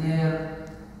believe, in their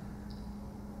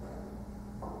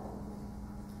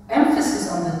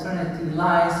emphasis on the Trinity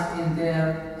lies in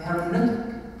their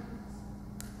hermeneutic,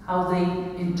 how they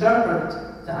interpret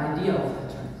the idea of the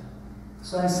Trinity.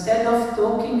 So instead of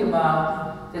talking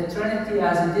about the Trinity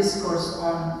as a discourse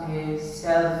on a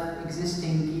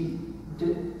self-existing,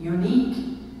 unique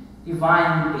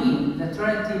divine being, the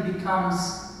Trinity becomes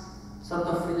sort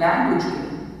of a language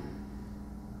game,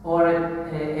 or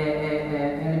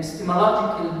an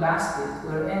epistemological basket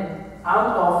wherein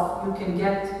out of you can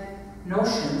get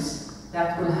notions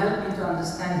that will help you to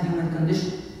understand human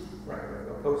condition. Right,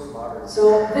 a postmodern.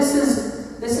 So this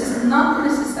is not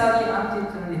necessarily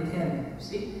anti-Trinitarian, you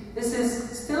see. This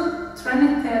is still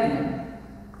Trinitarian,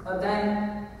 but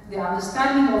then the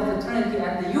understanding of the Trinity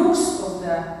and the use of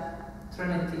the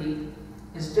Trinity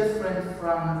is different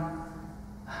from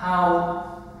how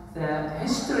the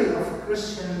history of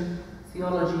Christian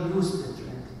theology used the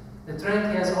Trinity. The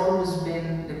Trinity has always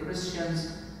been the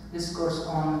Christians' discourse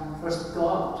on first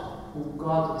God, who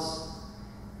God is.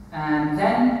 And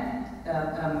then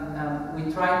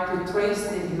we try to trace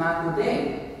the Imago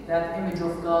Dei, that image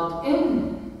of God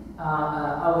in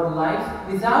our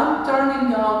life, without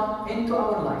turning God into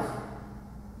our life.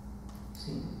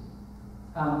 See?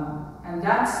 And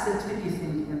that's the tricky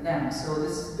thing in them. So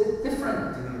this is a bit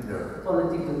different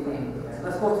political game.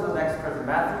 Let's move to the next person.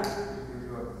 Matthew?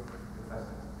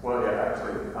 Well, yeah,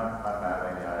 actually, I'm Matt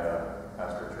Laney. I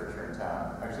pastor a church here in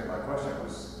town. Actually, my question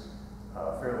was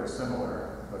fairly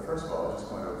similar. But first of all, I was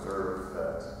just going to observe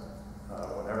that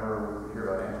whenever we hear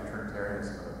about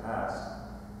anti-Trinitarianism in the past,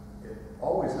 it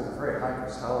always has a very high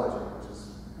Christology, which is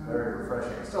very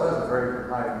refreshing. It still has a very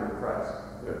high view of Christ.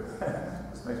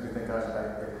 This makes me think, gosh,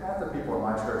 if half the people in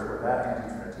my church were that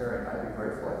anti-Trinitarian, I'd be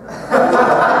grateful.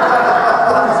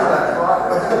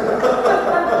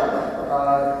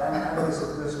 And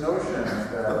this notion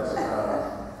that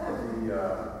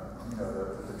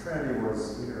the Trinity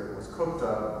was cooked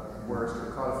up, worst,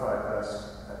 or codified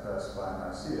at best by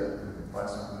Nicaea, by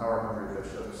some power-hungry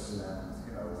bishops, and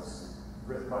was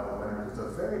written by the winners. It's a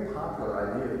very popular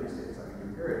idea these days. I mean,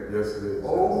 you hear it. Yes, it is.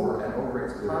 Over and over.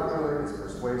 It's popular, it's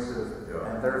persuasive,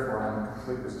 and therefore I'm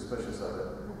completely suspicious of it.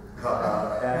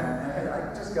 And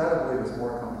I just gotta believe it's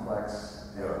more complex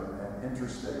and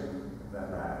interesting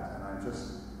than that. And I'm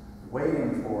just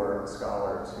waiting for a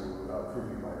scholar to prove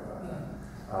me right about that.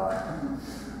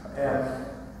 And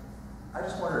I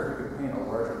just wonder if you could paint a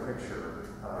larger picture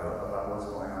about what's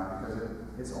going on, because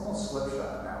it's almost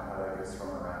slipshod now how that gets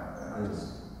thrown around. And I just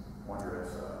wonder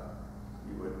if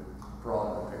you would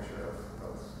broaden the picture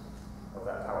of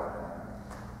that power dynamic.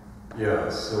 Yeah,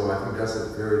 so I think that's a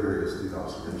very, very astute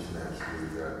observation, actually,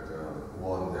 that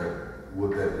one that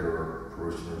would that your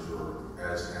parishioners were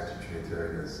as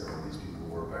anti-Trinitarian as some of these people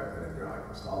were back then in their high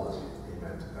Christology.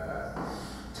 Amen to that.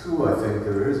 Two, I think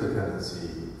there is a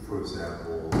tendency, for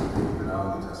example, even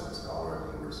now New Testament scholar at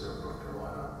the University of North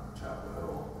Carolina, Chapel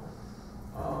Hill,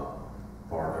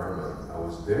 Bart Ehrman. I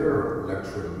was there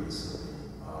lecturing recently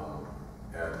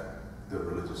at the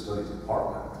religious studies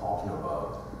department, talking about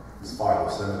this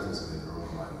philo-Semitism in early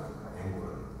Enlightenment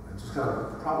England, and just kind of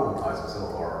problematizing some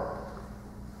of our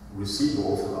received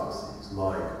orthodoxies,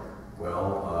 like,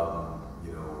 well,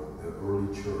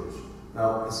 early church.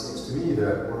 Now, it seems to me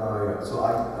that when I'm an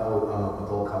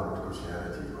adult convert to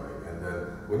Christianity, right? And then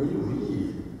when you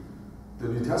read the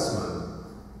New Testament,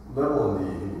 let alone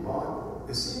the Hebrew Bible,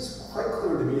 it seems quite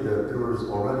clear to me that there is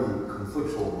already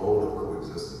conflictual mode of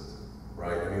coexistence,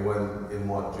 right? I mean, when in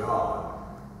 1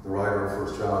 John, the writer of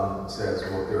 1 John says,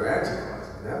 well, they're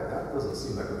antichrist. That doesn't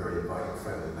seem like a very inviting,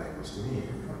 friendly language to me,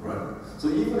 right? So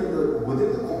even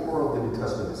within the core of the New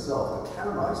Testament itself, the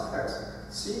canonized texts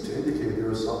seem to indicate there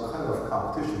is some kind of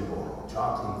competition going on,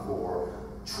 jockeying for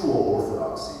true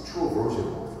orthodoxy, true version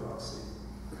of orthodoxy.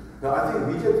 Now, I think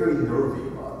we get very nervy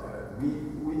about that.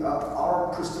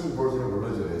 Our pristine version of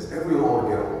religion is everyone ought to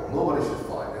get along, nobody should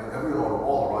fight, and everyone ought to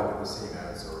all arrive at the same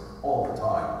answer all the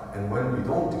time. And when we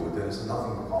don't do it, then it's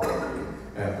nothing but politics,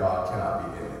 and God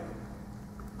cannot be in it.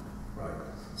 Right.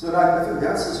 So I think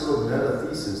that's the sort of meta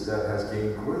thesis that has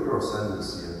gained greater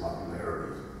ascendancy and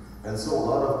popularity. And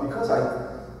so because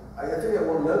I think at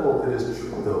one level it is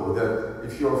true though that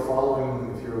if you're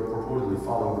purportedly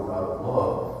following the God of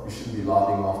love, you shouldn't be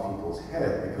lobbing off people's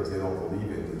head because they don't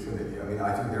believe in the Trinity. I mean,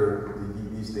 I think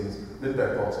these things,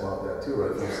 Lindbeck talks about that too,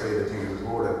 right? If you say that Jesus is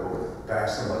Lord and go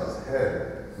bash somebody's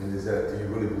head, I mean, do you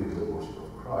really believe in the worship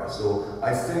of Christ? So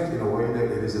I think in a way that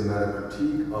it is a meta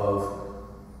critique of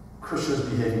Christians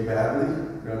behaving badly,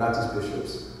 not just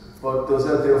bishops, but does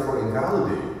that therefore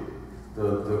invalidate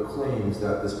the claims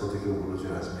that this particular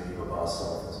religion has made about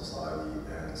self and society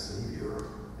and Savior?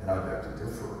 And I beg to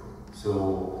differ.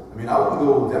 So, I mean, I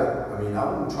wouldn't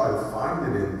try to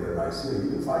find it in the Nicaea. You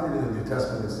can find it in the New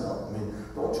Testament itself. I mean,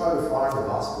 don't try to find the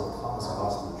Gospel of Thomas and the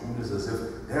Gospel of Judas as if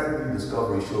that new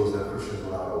discovery shows that Christians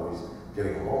were not always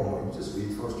getting along. When you just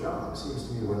read 1 John, it seems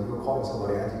to me when you're calling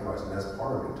somebody Antichrist and that's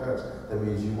part of your text, that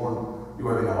means you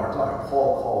were having a hard time.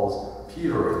 Paul calls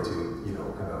Peter into,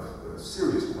 kind of a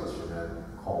serious question and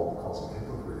calls him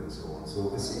hypocrite and so on.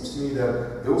 So it seems to me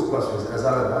that those questions, as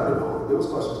I'm at Vanderbilt, those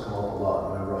questions come up a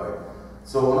lot whenever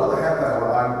So another half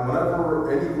hour,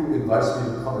 whenever any group invites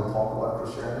me to come and talk about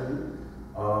Christianity,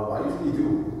 I usually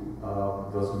do.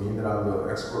 Doesn't mean that I'm the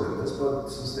expert in this, but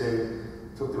since they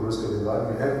took the risk of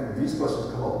inviting me, and these questions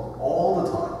come up all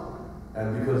the time.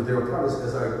 And because their premise,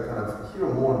 as I kind of hear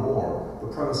more and more, the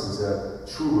premise is that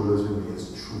true religion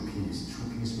means true peace. True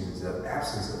peace means that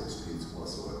absence of disputes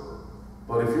whatsoever.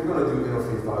 But if you're going to do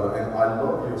interfaith dialogue, and I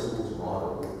love your school's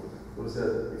motto, what is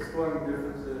that? Exploring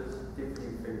differences,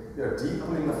 deepening faith. Yeah,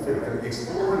 deepening faith, and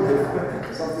exploring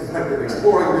difference, something like that,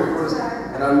 exploring difference.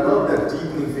 And I love that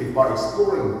deepening faith. By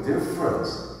exploring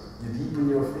difference, you deepen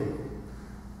your faith.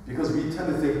 Because we tend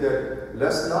to think that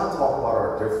let's not talk about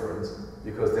our difference,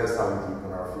 because that's how we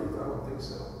deepen our faith. I don't think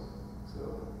so.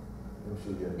 So, I'm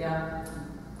sure you get it. Yeah,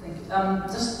 thank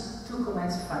you. Just two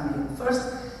comments if I may. First,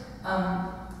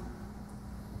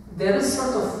 there is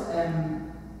sort of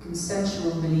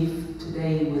consensual belief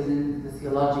today within the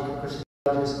theological Christian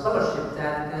scholarship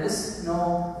that there is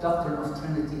no doctrine of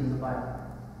Trinity in the Bible.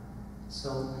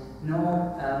 So,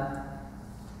 no,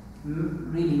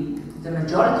 really, the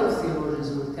majority of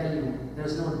theologians will tell you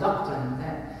there's no doctrine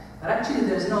there. But actually,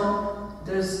 there's no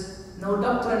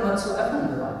doctrine whatsoever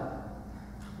in the Bible.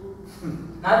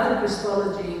 Neither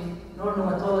Christology nor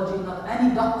pneumatology, not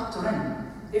any doctrine.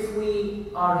 If we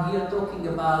are here talking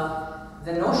about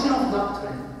the notion of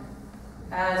doctrine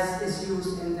as is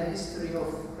used in the history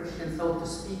of Christian thought to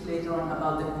speak later on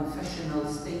about the confessional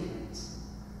statements.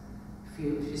 If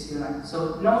you see what I mean.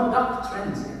 So no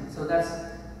doctrines here. So that's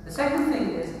the second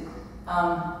thing is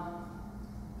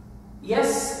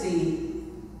yes, the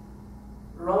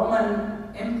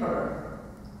Roman emperor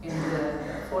in the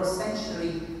 4th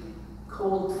century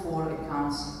called for a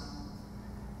council.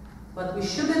 But we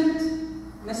shouldn't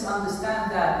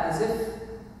misunderstand that as if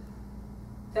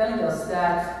telling us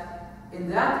that in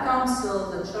that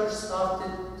council the church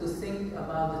started to think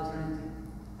about the Trinity.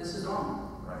 This is wrong.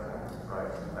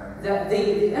 Right. That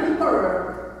the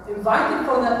emperor invited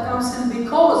for that council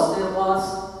because there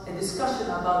was a discussion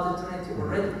about the Trinity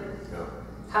already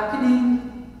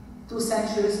happening 2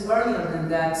 centuries earlier than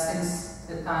that, since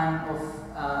the time of,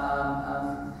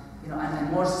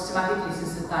 and more systematically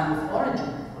since the time of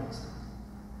Origen, for instance.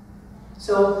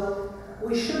 So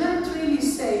we shouldn't really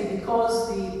say because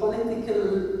the political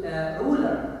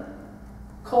ruler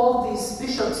called these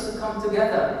bishops to come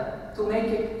together to make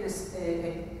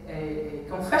a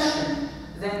confession,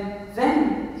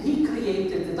 then he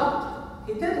created the doctrine.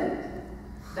 He didn't.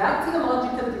 That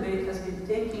theological debate has been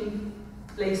taking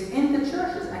place in the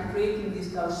churches and creating these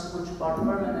cultures which are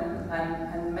permanent,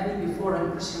 and many before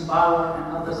him, Christian Bauer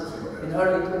and others in the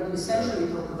early 20th century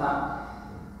talk about.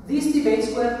 These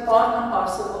debates were part and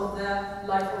parcel of the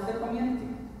life of the community.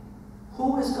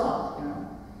 Who is God?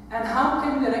 And how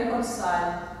can we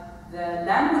reconcile the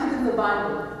language in the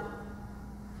Bible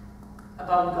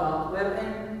about God,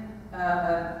 wherein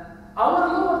our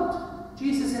Lord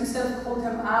Jesus himself called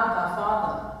him Abba,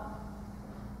 Father,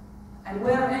 and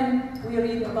wherein we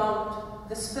read about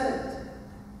the Spirit,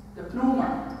 the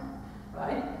pneuma,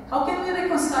 right? How can we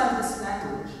reconcile this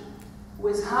language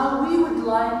with how we would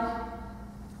like,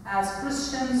 as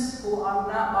Christians who are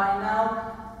now, by now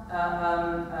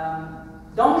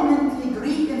dominantly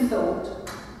Greek in thought,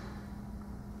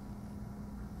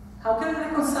 how can we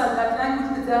reconcile that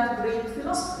language with that Greek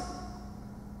philosophy?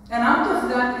 And out of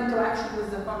that interaction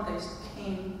with the context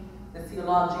came the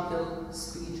theological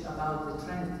speech about the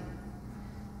Trinity.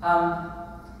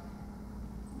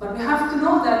 But we have to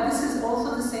know that this is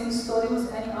also the same story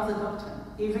with any other doctrine,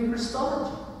 even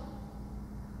Christology.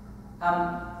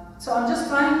 So I'm just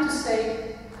trying to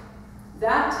say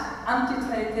that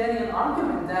anti-Trinitarian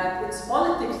argument that it's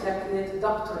politics that create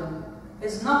doctrine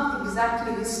is not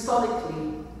exactly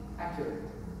historically accurate.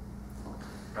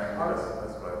 Right.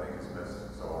 That's what I think is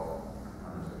missed so often in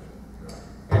conversation.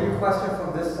 Any question from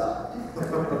this side?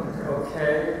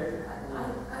 Okay. I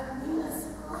mean, as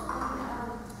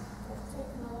I've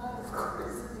taken a lot of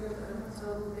courses here, but I'm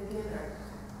still a beginner.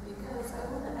 Because I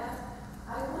want to ask, I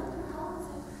wonder how is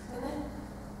it, and then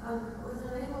was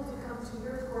unable to come to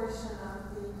your portion of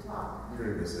the talk. You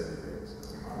didn't miss anything.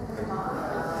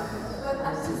 But I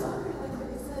was just wondering, like when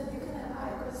you said you can have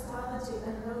high Christology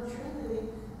and no Trinity,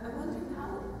 I'm wondering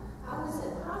how is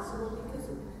it possible? Because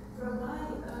from my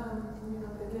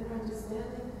beginner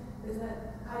understanding is that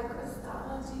high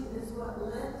Christology is what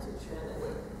led to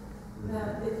Trinity.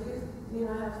 That if you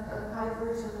have a high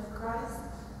version of Christ,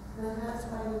 then that's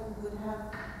why you would have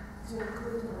to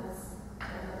include him as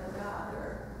another God, or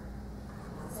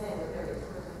I'm saying it very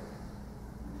clearly.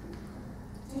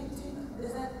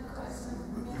 Is that a question?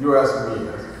 You're asking me,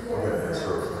 yes? Yes.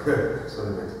 Okay,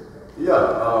 sure. Yeah.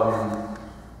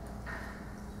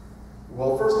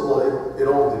 Well, first of all, it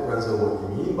all depends on what you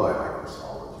mean by high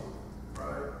Christology,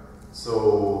 right?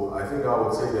 So I think I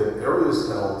would say that Arius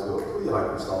held to a pretty high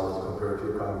Christology compared to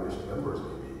your congregation members,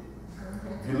 maybe.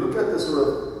 If you look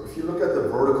at the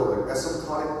vertical, like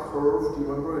asymptotic curve, do you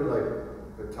remember it? Like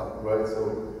the top, right?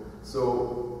 So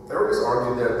Arius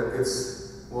argued that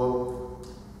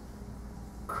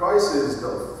Christ is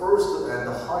the first and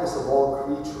the highest of all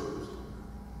creatures,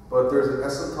 but there's an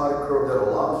asymptotic curve that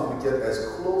allows you to get as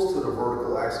close to the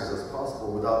vertical axis as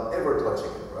possible without ever touching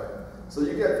it, right? So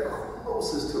you get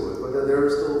closest to it, but then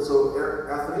there's still, so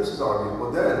Athanasius argued,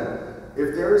 well then,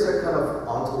 if there is a kind of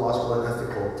ontological and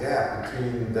ethical gap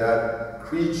between that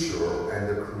creature and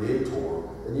the creator,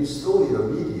 then you still need a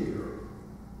mediator,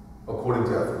 according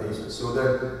to Athanasius. So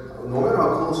then, no matter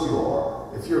how close you are,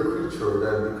 if you're a creature,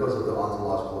 then because of the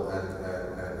ontological and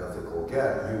ethical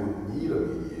gap, you would need a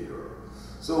mediator.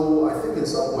 So I think in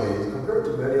some ways, compared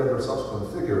to many other subsequent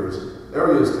figures,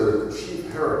 Arius, the chief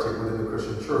heretic within the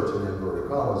Christian church, in inverted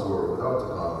commas or without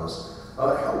the commas,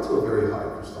 held to a very high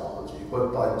Christology.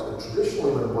 But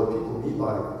traditionally, what people mean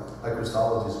by high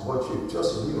Christology is what you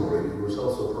just enumerated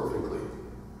yourself so perfectly.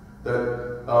 That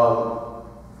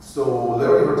so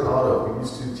Larry Hurtado, who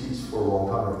used to teach for a long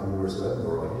time at the University of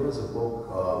Edinburgh, he has a book.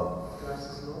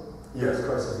 Christ is Lord? Yes,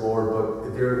 Christ is Lord, but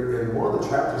there, in one of the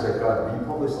chapters that got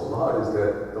republished a lot is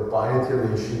that the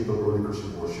binatarian shape of early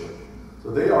Christian worship. So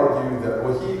they argue that,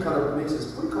 well, he kind of makes this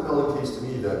pretty compelling case to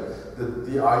me that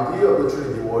the idea of the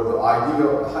Trinity, or the idea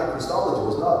of high Christology,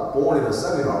 was not born in a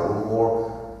seminar room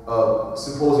or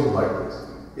symposium like this.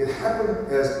 It happened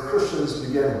as Christians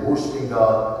began worshiping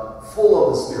God full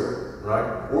of the Spirit,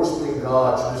 right? Worshiping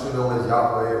God, traditionally known as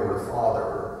Yahweh or the Father.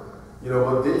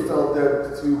 But they felt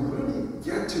that to really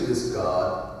get to this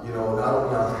God, not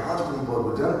only ontologically but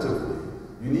redemptively,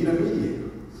 you need a mediator.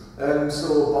 And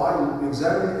so by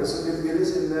examining this, it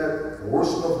is in that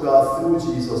worship of God through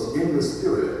Jesus in the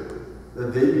Spirit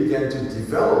that they began to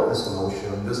develop this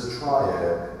notion, this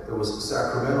triad that was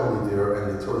sacramentally there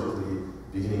and liturgically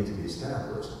beginning to be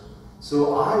established.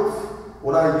 So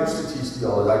when I used to teach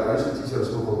theology, I used to teach at a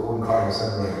school called Gordon Conwell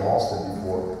Seminary in Boston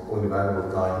before going to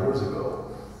Vanderbilt 9 years ago.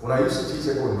 When I used to teach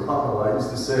at Gordon Conwell, I used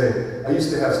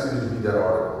to have students read that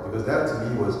article, because that to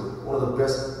me was one of the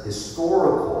best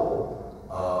historically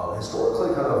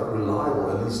kind of reliable,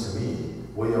 at least to me,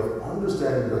 way of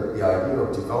understanding the idea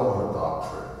of development of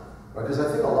doctrine. Right? Because I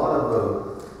think a lot of the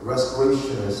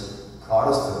restorationist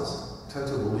Protestants tend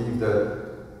to believe that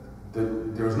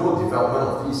there's no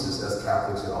developmental thesis as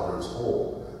Catholics and others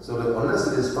hold. So that unless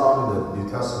it is found in the New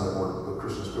Testament or the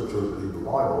Christian scriptures or the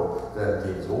Bible, then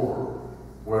game's over.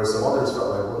 Whereas some others felt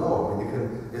like, well, no,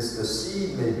 the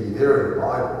seed may be there in the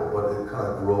Bible, but it kind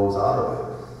of grows out of it.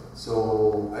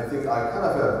 So I think I kind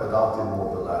of have adopted more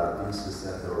of the latter thesis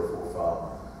and therefore found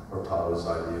Hurtado's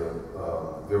idea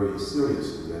very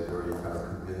seriously and very kind of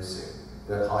convincing.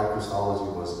 That high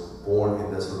Christology was born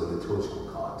in that sort of liturgical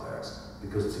context.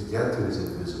 Because to get to this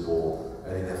invisible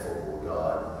and ineffable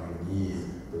God, you need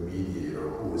the mediator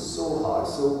who is so high,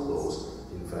 so close.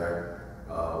 In fact,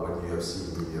 when you have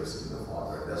seen me, you have seen the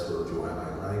Father. That's sort of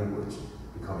Johannine language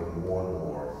becoming more and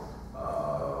more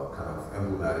kind of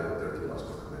emblematic of their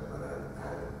theological commitment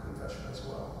and confession as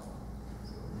well.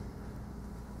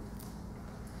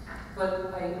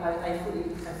 But I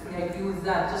fully agree with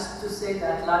that. Just to say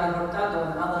that Larry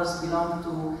Hurtado and others belong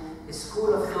to a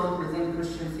school of thought within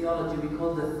Christian theology we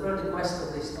call the third quest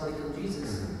of the historical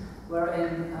Jesus,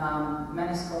 wherein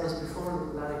many scholars before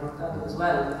Larry Hurtado as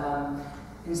well,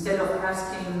 instead of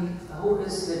asking who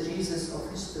is the Jesus of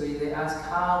history, they ask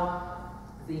how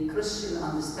the Christian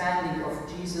understanding of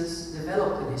Jesus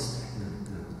developed in history.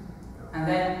 And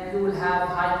then you will have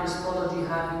high Christology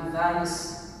having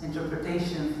various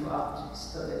interpretations throughout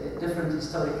different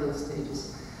historical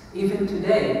stages. Even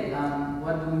today,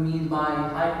 what do we mean by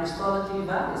high Christology?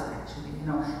 Varies actually.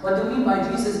 What do we mean by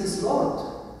Jesus is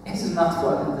Lord? It's not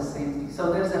one and the same thing.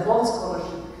 So there's a whole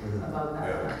scholarship about that.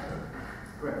 Yeah.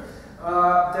 Great. There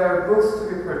are books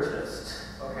to be purchased,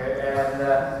 okay,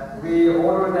 and we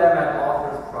order them at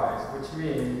author's price, which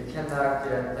means you cannot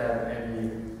get them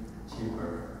any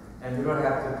cheaper, and you don't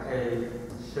have to pay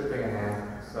shipping and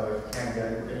handling, so you can't get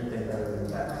anything better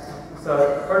than that.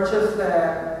 So purchase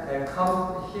them and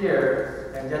come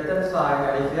here and get them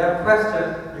signed, and if you have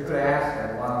questions, you could ask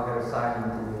them while they're signing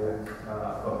the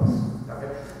books.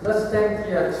 Okay, let's thank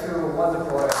the two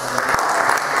wonderful